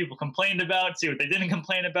 see what people complained about, see what they didn't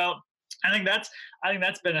complain about. I think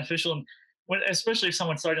that's beneficial. And especially if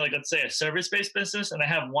someone's starting, like, let's say a service-based business and they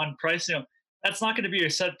have one price, that's not going to be your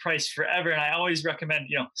set price forever. And I always recommend,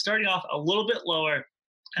 starting off a little bit lower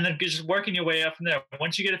and then just working your way up from there.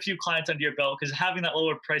 Once you get a few clients under your belt, because having that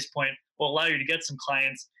lower price point will allow you to get some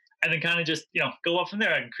clients, and then kind of just go up from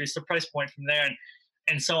there, increase the price point from there,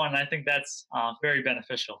 and so on. I think that's very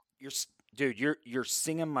beneficial. You're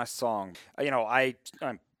singing my song. I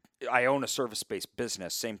own a service-based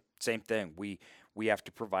business. Same thing. We have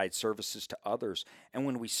to provide services to others. And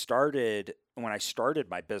when I started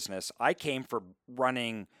my business, I came from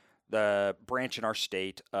running the branch in our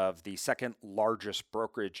state of the second largest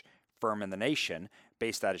brokerage firm in the nation,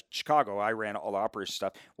 based out of Chicago. I ran all the operations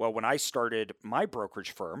stuff. Well, when I started my brokerage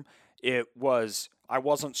firm, I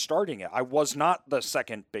wasn't starting it. I was not the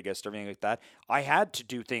second biggest or anything like that. I had to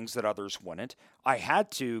do things that others wouldn't. I had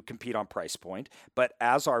to compete on price point. But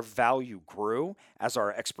as our value grew, as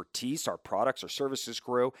our expertise, our products, our services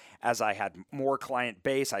grew, as I had more client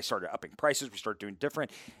base, I started upping prices. We started doing different.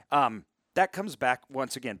 That comes back,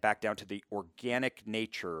 once again, back down to the organic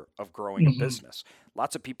nature of growing a business.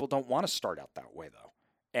 Lots of people don't want to start out that way, though.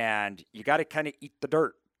 And you got to kind of eat the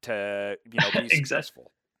dirt to be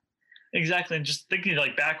successful. Exactly. And just thinking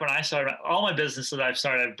like back when I started, all my businesses that I've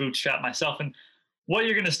started, I've bootstrapped myself. And what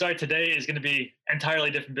you're going to start today is going to be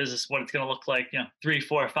entirely different business, what it's going to look like, 3,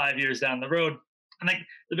 4, 5 years down the road. I think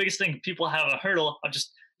the biggest thing, people have a hurdle of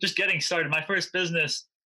just getting started. My first business,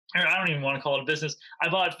 or I don't even want to call it a business, I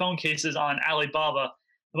bought phone cases on Alibaba,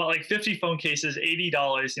 about like 50 phone cases,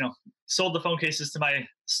 $80, sold the phone cases to my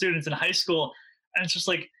students in high school. And it's just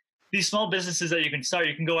like these small businesses that you can start,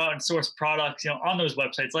 you can go out and source products, on those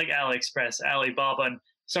websites like AliExpress, Alibaba, and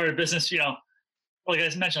start a business, like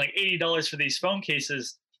I mentioned, like $80 for these phone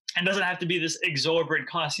cases. And doesn't have to be this exorbitant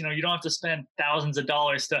cost. You don't have to spend thousands of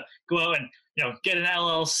dollars to go out and, get an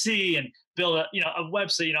LLC and build a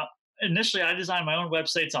website. Initially I designed my own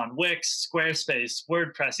websites on Wix, Squarespace,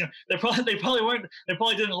 WordPress. They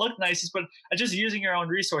probably didn't look nicest, but just using your own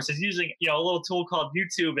resources, using a little tool called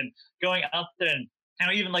YouTube, and going out there, and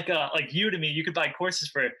even like Udemy, you could buy courses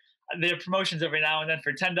for, they have promotions every now and then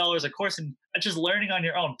for $10 a course, and just learning on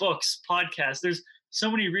your own, books, podcasts. There's so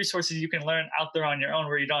many resources you can learn out there on your own,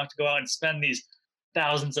 where you don't have to go out and spend these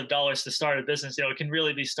thousands of dollars to start a business. It can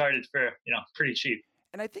really be started for pretty cheap.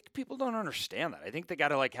 And I think people don't understand that. I think they got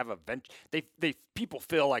to have a people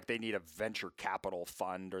feel like they need a venture capital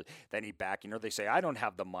fund, or they need backing, or they say, I don't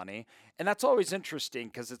have the money. And that's always interesting,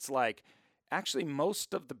 because it's like, actually,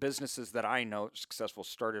 most of the businesses that I know successful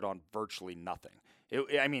started on virtually nothing.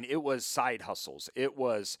 It was side hustles. It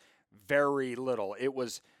was very little. It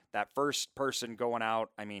was that first person going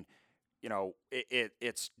out.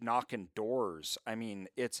 It's knocking doors. I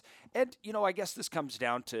guess this comes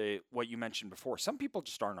down to what you mentioned before. Some people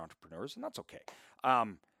just aren't entrepreneurs, and that's okay.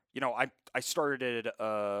 I started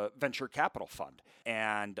a venture capital fund,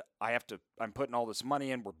 and I'm putting all this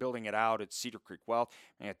money in. We're building it out. It's Cedar Creek Wealth.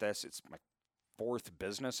 And at this, it's my fourth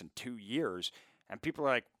business in 2 years. And people are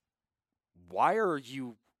like, why are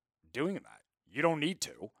you doing that? You don't need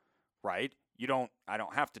to, right? I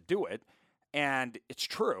don't have to do it. And it's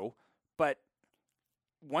true. But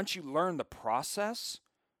once you learn the process,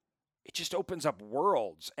 it just opens up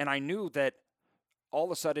worlds. And I knew that all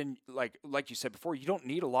of a sudden, like you said before, you don't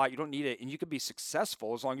need a lot, you don't need it, and you can be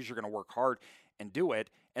successful as long as you're going to work hard and do it,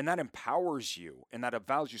 and that empowers you and that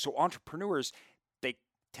values you. So entrepreneurs, they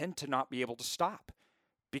tend to not be able to stop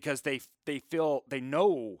because they feel they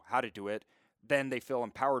know how to do it, then they feel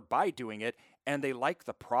empowered by doing it, and they like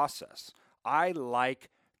the process. I like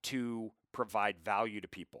to provide value to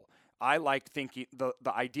people. I like thinking the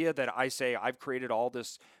idea that I say I've created all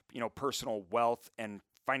this, personal wealth and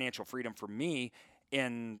financial freedom for me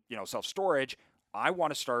in, self-storage. I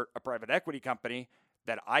want to start a private equity company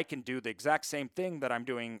that I can do the exact same thing that I'm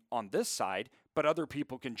doing on this side, but other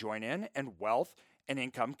people can join in and wealth and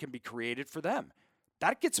income can be created for them.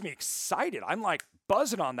 That gets me excited. I'm like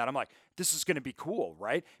buzzing on that. I'm like, this is going to be cool,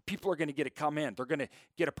 right? People are going to get to come in. They're going to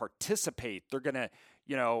get to participate. They're going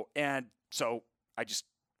to, and so I just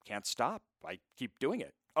can't stop. I keep doing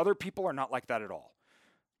it. Other people are not like that at all.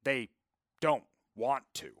 They don't want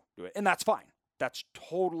to do it. And that's fine. That's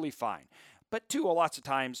totally fine. But too, lots of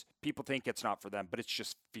times people think it's not for them, but it's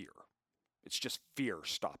just fear. It's just fear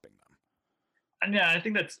stopping them. And yeah, I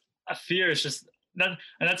think that's a fear is just that,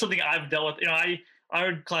 and that's something I've dealt with. I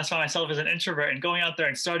would classify myself as an introvert, and going out there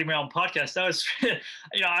and starting my own podcast, that was,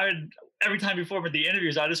 I would every time before the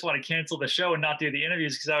interviews, I just want to cancel the show and not do the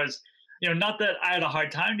interviews because I was, not that I had a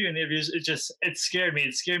hard time doing the interviews. It scared me.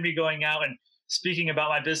 It scared me going out and speaking about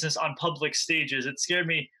my business on public stages. It scared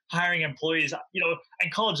me hiring employees.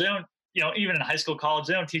 In college, they don't, even in high school, college,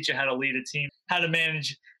 they don't teach you how to lead a team, how to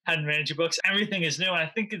manage your books. Everything is new, and I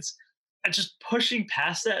think it's just pushing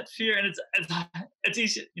past that fear. And it's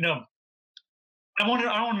easy, I don't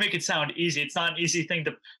want to make it sound easy. It's not an easy thing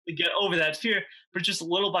to get over that fear, but just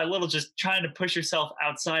little by little, just trying to push yourself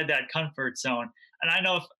outside that comfort zone. And I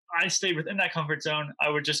know if I stayed within that comfort zone, I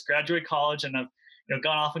would just graduate college and have,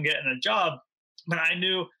 gone off and getting a job. But I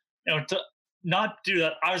knew, to not do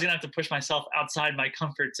that, I was going to have to push myself outside my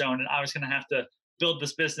comfort zone, and I was going to have to build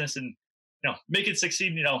this business and, make it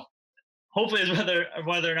succeed, hopefully is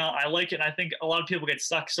whether or not I like it. And I think a lot of people get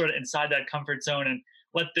stuck sort of inside that comfort zone and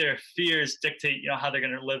let their fears dictate, how they're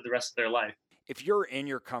going to live the rest of their life. If you're in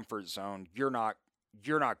your comfort zone, you're not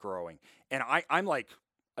growing. And I'm like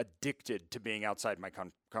addicted to being outside my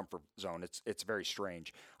comfort zone. It's very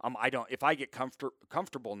strange. If I get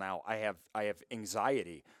comfortable now, I have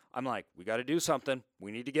anxiety. I'm like, we got to do something.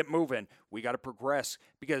 We need to get moving. We got to progress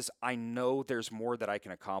because I know there's more that I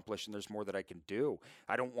can accomplish and there's more that I can do.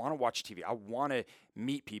 I don't want to watch TV. I want to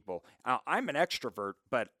meet people. I'm an extrovert,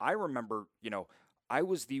 but I remember, I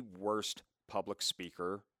was the worst public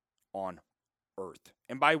speaker on earth.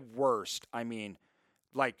 And by worst, I mean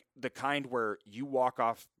like the kind where you walk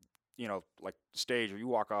off, like stage or you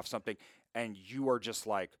walk off something and you are just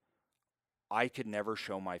like, I could never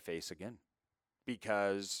show my face again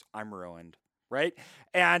because I'm ruined, right?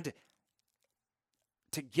 And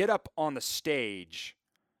to get up on the stage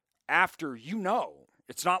after,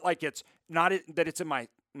 it's not like it's not that it's in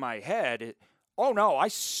my head. Oh no, I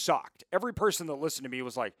sucked. Every person that listened to me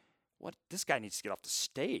was like, what? This guy needs to get off the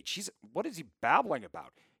stage. What is he babbling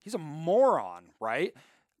about? He's a moron, right?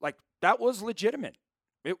 Like that was legitimate.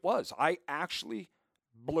 It was. I actually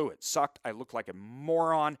blew it. Sucked. I looked like a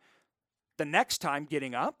moron. The next time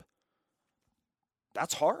getting up,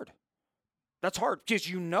 that's hard. That's hard because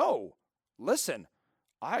listen,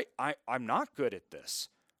 I'm not good at this,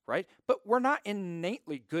 right? But we're not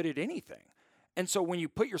innately good at anything. And so when you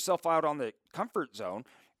put yourself out on the comfort zone,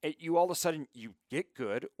 you all of a sudden you get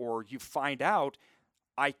good or you find out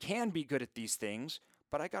I can be good at these things,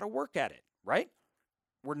 but I got to work at it, right?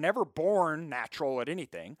 We're never born natural at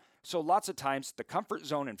anything. So lots of times the comfort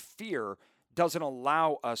zone and fear doesn't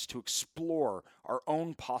allow us to explore our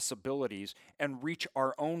own possibilities and reach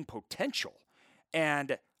our own potential.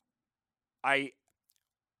 And I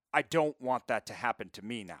don't want that to happen to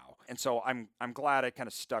me now. And so I'm glad I kind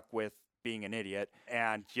of stuck with being an idiot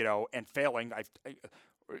and, and failing.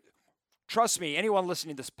 Trust me, anyone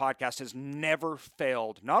listening to this podcast has never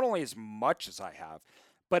failed, not only as much as I have,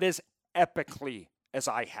 but as epically as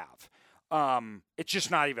I have. It's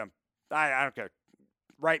just not even, I don't care.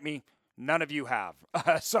 Write me. None of you have.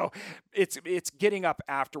 So it's getting up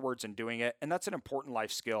afterwards and doing it. And that's an important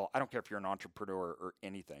life skill. I don't care if you're an entrepreneur or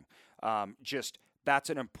anything. Just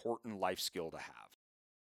that's an important life skill to have.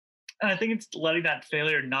 And I think it's letting that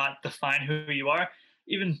failure not define who you are.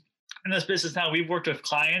 Even in this business now, we've worked with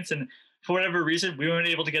clients and for whatever reason, we weren't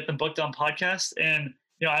able to get them booked on podcasts. And,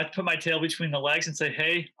 I had to put my tail between the legs and say,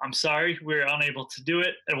 hey, I'm sorry, we're unable to do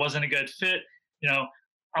it. It wasn't a good fit. You know,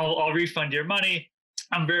 I'll refund your money.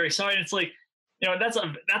 I'm very sorry. And it's like, that's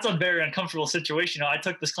a very uncomfortable situation. I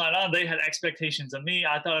took this client on. They had expectations of me.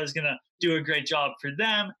 I thought I was gonna do a great job for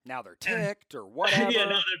them. Now they're ticked or whatever.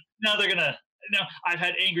 Yeah, now they're gonna. I've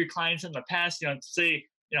had angry clients in the past. Say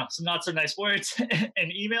some not so nice words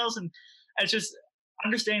and emails, and it's just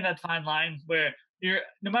understanding that fine line where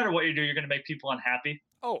no matter what you do, you're gonna make people unhappy.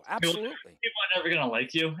 Oh, absolutely. People are never gonna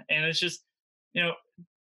like you, and it's just you know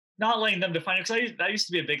not letting them define it. Because that used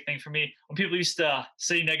to be a big thing for me. When people used to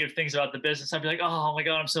say negative things about the business, I'd be like, "Oh my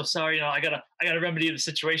god, I'm so sorry. I gotta remedy the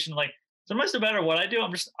situation." Like sometimes no matter what I do,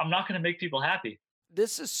 I'm not gonna make people happy.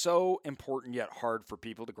 This is so important yet hard for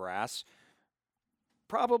people to grasp.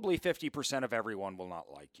 Probably 50% of everyone will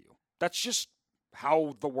not like you. That's just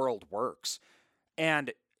how the world works.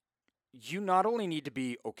 And you not only need to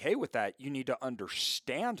be okay with that, you need to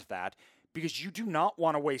understand that, because you do not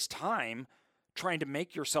want to waste time trying to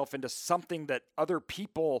make yourself into something that other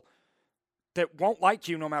people that won't like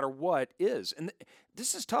you no matter what is. And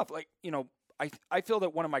this is tough. Like, I feel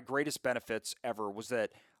that one of my greatest benefits ever was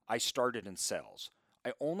that I started in sales.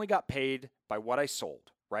 I only got paid by what I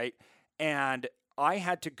sold, right? And I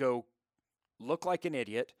had to go look like an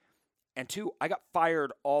idiot. And two, I got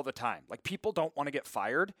fired all the time. Like, people don't want to get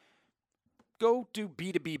fired. Go do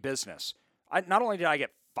B2B business. Not only did I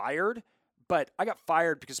get fired, but I got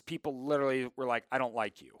fired because people literally were like, I don't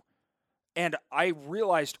like you. And I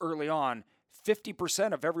realized early on,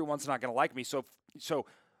 50% of everyone's not going to like me. So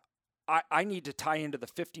I need to tie into the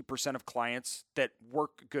 50% of clients that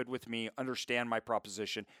work good with me, understand my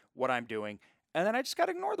proposition, what I'm doing. And then I just got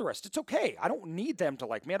to ignore the rest. It's okay. I don't need them to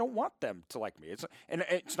like me. I don't want them to like me.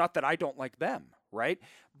 It's not that I don't like them, right?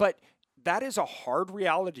 But that is a hard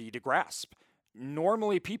reality to grasp.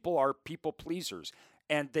 Normally, people are people pleasers,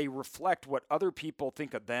 and they reflect what other people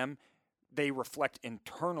think of them. They reflect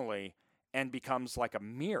internally and becomes like a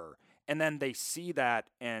mirror. And then they see that,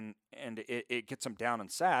 and it gets them down and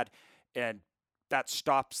sad, and that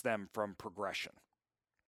stops them from progression.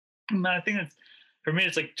 I think that's, for me,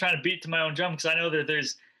 it's like trying to beat to my own drum, because I know that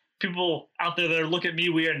there's people out there that look at me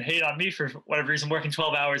weird and hate on me for whatever reason, working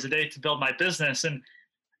 12 hours a day to build my business. And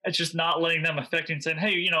it's just not letting them affect you and saying,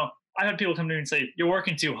 hey, I had people come to me and say, you're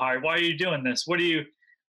working too hard. Why are you doing this? What are you?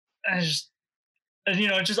 And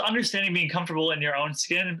just understanding, being comfortable in your own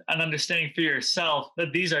skin and understanding for yourself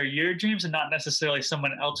that these are your dreams and not necessarily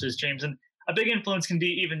someone else's dreams. And a big influence can be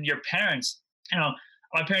even your parents.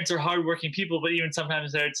 My parents are hardworking people, but even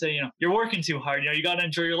sometimes they would say, you're working too hard. You got to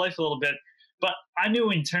enjoy your life a little bit. But I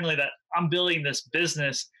knew internally that I'm building this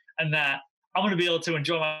business and that I'm going to be able to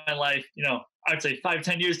enjoy my life, I would say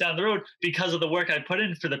 5-10 years down the road because of the work I put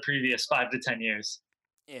in for the previous 5 to 10 years.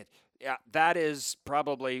 Yeah, that is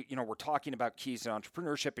probably, we're talking about keys to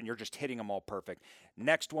entrepreneurship, and you're just hitting them all perfect.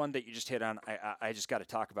 Next one that you just hit on, I just got to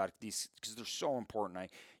talk about these because they're so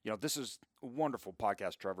important. This is a wonderful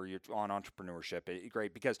podcast, Trevor, you're on entrepreneurship.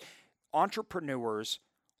 Great, because entrepreneurs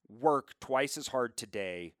work twice as hard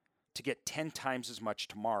today to get 10 times as much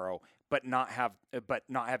tomorrow, but not have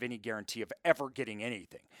any guarantee of ever getting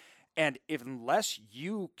anything. And unless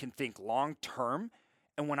you can think long term,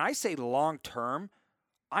 and when I say long term,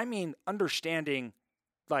 I mean understanding,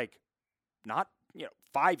 like, not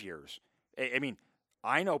 5 years.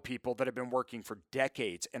 I know people that have been working for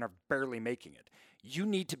decades and are barely making it. You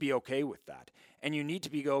need to be okay with that, and you need to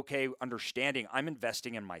be okay understanding I'm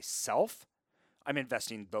investing in myself. I'm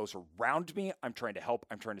investing in those around me. I'm trying to help.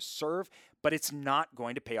 I'm trying to serve, but it's not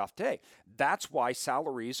going to pay off today. That's why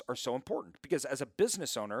salaries are so important, because as a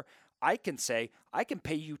business owner, I can say I can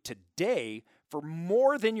pay you today for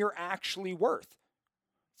more than you're actually worth.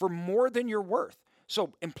 For more than you're worth.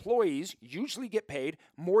 So employees usually get paid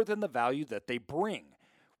more than the value that they bring.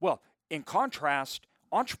 Well, in contrast,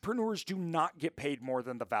 entrepreneurs do not get paid more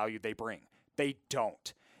than the value they bring. They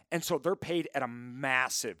don't. And so they're paid at a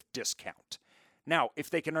massive discount. Now, if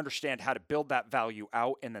they can understand how to build that value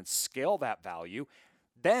out and then scale that value,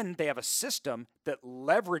 then they have a system that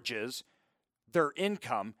leverages their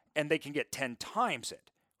income and they can get 10 times it,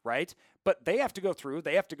 right? But they have to go through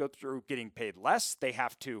getting paid less. They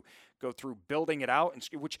have to go through building it out,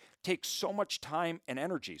 which takes so much time and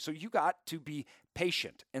energy. So you got to be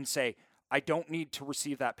patient and say, I don't need to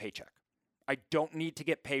receive that paycheck. I don't need to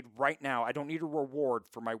get paid right now. I don't need a reward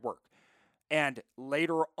for my work. And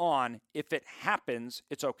later on, if it happens,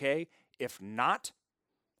 it's okay. If not,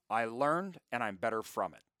 I learned and I'm better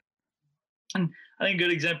from it. And I think a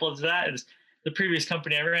good example of that is the previous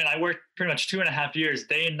company I ran. I worked pretty much 2.5 years,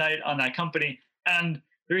 day and night on that company. And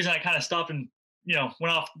the reason I kind of stopped and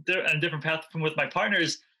went off on a different path from with my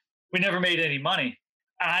partners, we never made any money.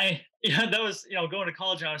 That was going to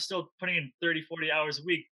college and I was still putting in 30, 40 hours a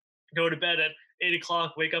week. Go to bed at 8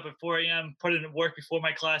 o'clock, wake up at 4 a.m., put in work before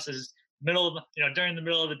my classes, during the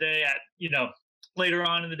middle of the day, at later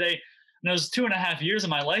on in the day. And those 2.5 years of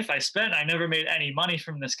my life I spent, I never made any money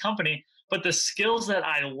from this company. But the skills that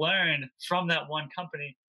I learned from that one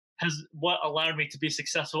company has what allowed me to be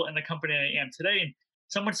successful in the company I am today. And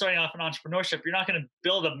someone starting off in entrepreneurship, you're not going to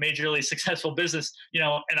build a majorly successful business, in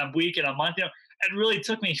a week, in a month. It really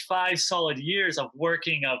took me 5 solid years of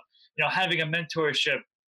working, of having a mentorship,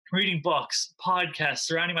 reading books, podcasts,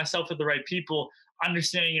 surrounding myself with the right people,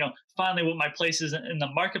 understanding, finally what my place is in the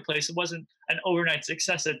marketplace. It wasn't an overnight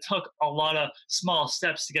success. It took a lot of small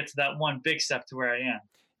steps to get to that one big step to where I am.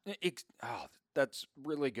 That's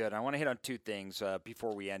really good. I want to hit on two things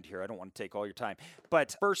before we end here. I don't want to take all your time.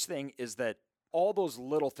 But first thing is that all those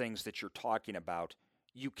little things that you're talking about,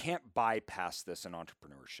 you can't bypass this in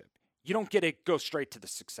entrepreneurship. You don't get to go straight to the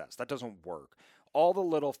success. That doesn't work. All the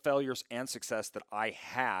little failures and success that I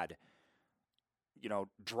had,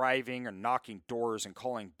 driving and knocking doors and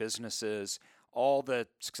calling businesses, all the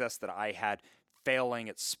success that I had failing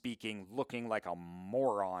at speaking, looking like a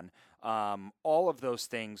moron, all of those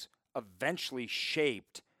things eventually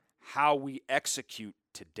shaped how we execute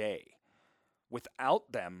today.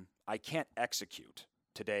 Without them, I can't execute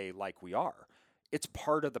today like we are. It's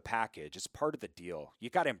part of the package. It's part of the deal. You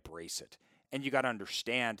got to embrace it. And you got to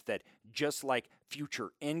understand that just like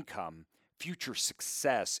future income, future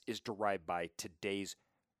success is derived by today's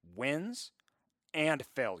wins and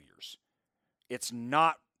failures. It's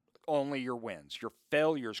not only your wins. Your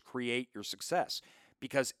failures create your success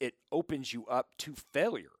because it opens you up to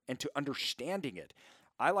failure and to understanding it.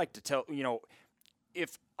 I like to tell,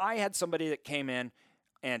 if I had somebody that came in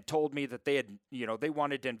and told me that they had, they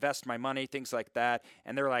wanted to invest my money, things like that,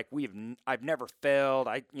 and they're like, I've never failed,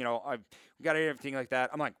 I've got everything like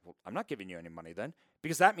that. I'm like, well, I'm not giving you any money then,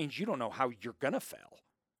 because that means you don't know how you're gonna fail,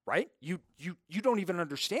 right? You don't even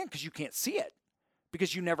understand because you can't see it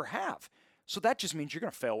because you never have. So that just means you're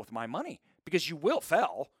gonna fail with my money because you will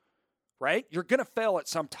fail, right? You're gonna fail at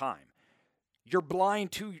some time. You're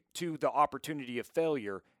blind to the opportunity of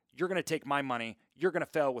failure. You're going to take my money, you're going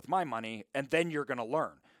to fail with my money, and then you're going to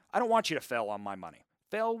learn. I don't want you to fail on my money.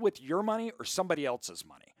 Fail with your money or somebody else's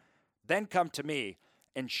money. Then come to me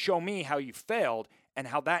and show me how you failed and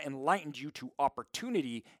how that enlightened you to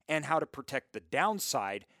opportunity and how to protect the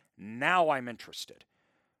downside. Now I'm interested.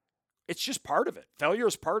 It's just part of it. Failure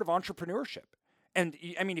is part of entrepreneurship. And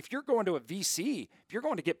I mean, if you're going to a VC, if you're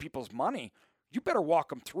going to get people's money, you better walk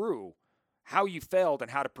them through how you failed and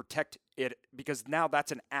how to protect it, because now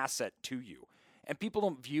that's an asset to you. And people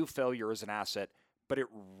don't view failure as an asset, but it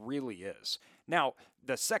really is. Now,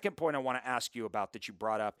 the second point I want to ask you about that you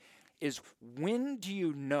brought up is, when do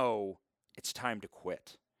you know it's time to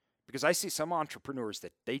quit? Because I see some entrepreneurs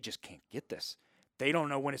that they just can't get this. They don't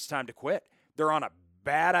know when it's time to quit. They're on a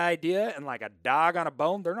bad idea and like a dog on a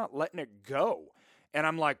bone, they're not letting it go. And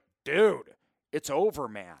I'm like, dude, it's over,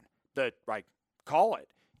 man. Call it.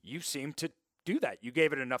 You seem to do that. You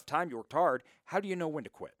gave it enough time. You worked hard. How do you know when to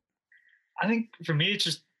quit? I think for me, it's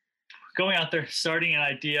just going out there, starting an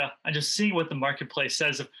idea, and just seeing what the marketplace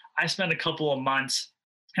says. If I spend a couple of months,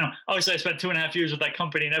 obviously I spent 2.5 years with that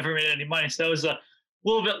company, never made any money. So that was a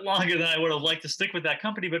little bit longer than I would have liked to stick with that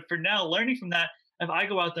company. But for now, learning from that, if I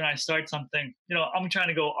go out there and I start something, I'm trying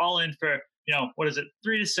to go all in for,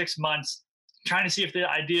 3 to 6 months, trying to see if the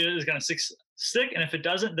idea is going to stick. And if it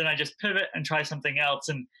doesn't, then I just pivot and try something else.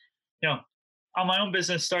 And, on my own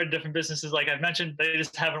business, started different businesses, like I've mentioned, they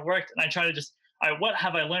just haven't worked. And I try to just, all right, what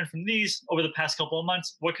have I learned from these over the past couple of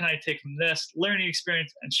months? What can I take from this learning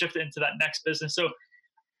experience and shift it into that next business? So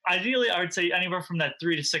ideally, I would say anywhere from that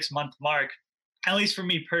 3 to 6 month mark, at least for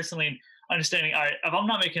me personally, understanding, all right, if I'm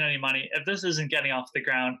not making any money, if this isn't getting off the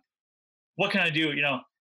ground, what can I do?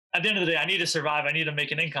 At the end of the day, I need to survive. I need to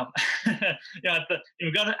make an income. At the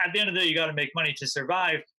end of the day, you got to make money to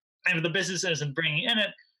survive. And if the business isn't bringing in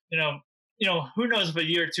it, who knows if a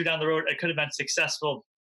year or two down the road it could have been successful.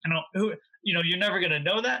 You're never going to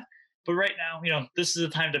know that. But right now, this is the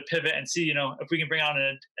time to pivot and see, if we can bring on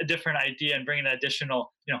a different idea and bring in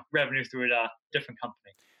additional, revenue through a different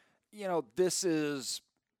company. This is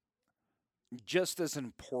just as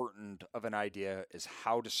important of an idea as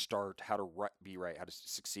how to start, how to be right, how to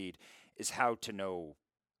succeed, is how to know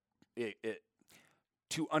it,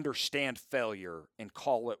 to understand failure and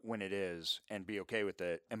call it when it is and be okay with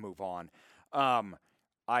it and move on.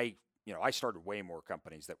 I started way more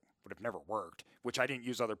companies that would have never worked, which I didn't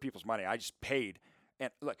use other people's money. I just paid.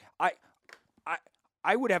 And look,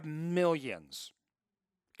 I would have millions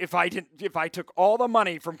if I took all the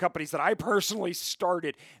money from companies that I personally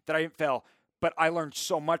started that I didn't fail. But I learned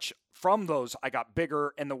so much from those. I got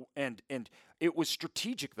bigger, and it was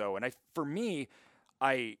strategic though. And for me,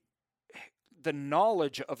 the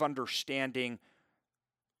knowledge of understanding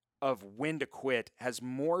of when to quit has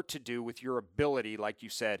more to do with your ability, like you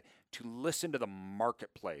said, to listen to the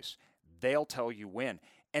marketplace. They'll tell you when,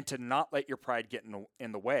 and to not let your pride get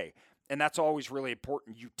in the way. And that's always really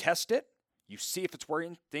important. You test it, you see if it's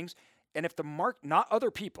working things, and if not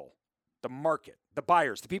other people, the market, the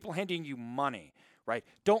buyers, the people handing you money, right?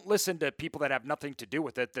 Don't listen to people that have nothing to do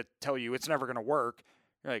with it that tell you it's never going to work.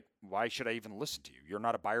 You're like, why should I even listen to you? You're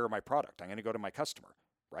not a buyer of my product. I'm going to go to my customer,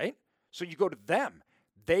 right? So you go to them.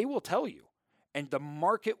 They will tell you, and the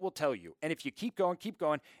market will tell you. And if you keep going,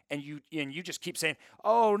 and you just keep saying,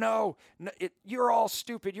 oh, no you're all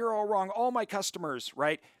stupid. You're all wrong. All my customers,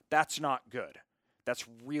 right? That's not good. That's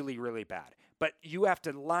really, really bad. But you have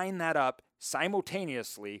to line that up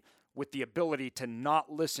simultaneously with the ability to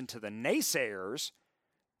not listen to the naysayers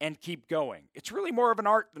and keep going. It's really more of an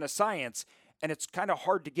art than a science, and it's kind of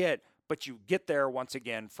hard to get, but you get there once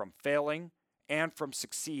again from failing and from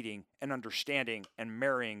succeeding and understanding and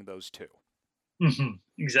marrying those two. Mm-hmm.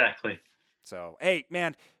 Exactly. So, hey,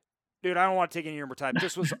 man, dude, I don't want to take any more time.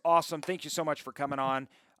 This was awesome. Thank you so much for coming on.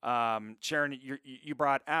 Sharon, you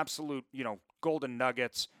brought absolute, golden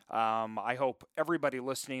nuggets. I hope everybody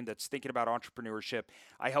listening that's thinking about entrepreneurship,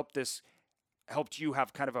 I hope this helped you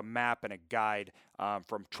have kind of a map and a guide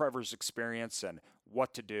from Trevor's experience and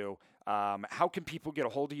what to do. How can people get a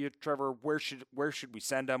hold of you, Trevor? Where should we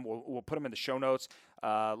send them? We'll put them in the show notes.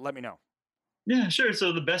 Let me know. Yeah, sure.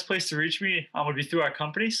 So the best place to reach me would be through our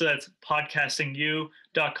company. So that's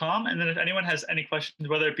podcastyou.com. And then if anyone has any questions,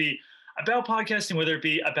 whether it be about podcasting, whether it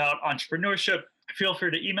be about entrepreneurship, feel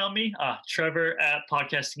free to email me,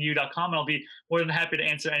 trevor@podcastyou.com. And I'll be more than happy to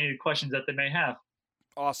answer any of the questions that they may have.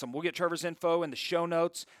 Awesome. We'll get Trevor's info in the show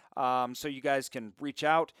notes so you guys can reach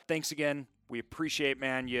out. Thanks again. We appreciate,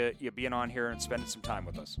 man, you being on here and spending some time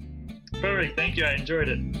with us. Perfect. Thank you. I enjoyed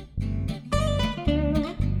it.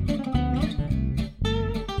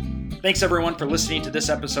 Thanks, everyone, for listening to this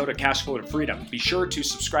episode of Cashflow to Freedom. Be sure to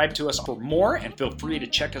subscribe to us for more, and feel free to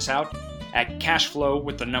check us out at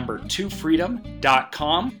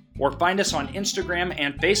cashflow2freedom.com or find us on Instagram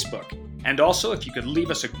and Facebook. And also, if you could leave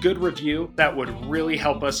us a good review, that would really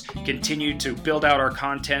help us continue to build out our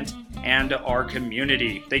content and our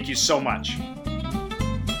community. Thank you so much.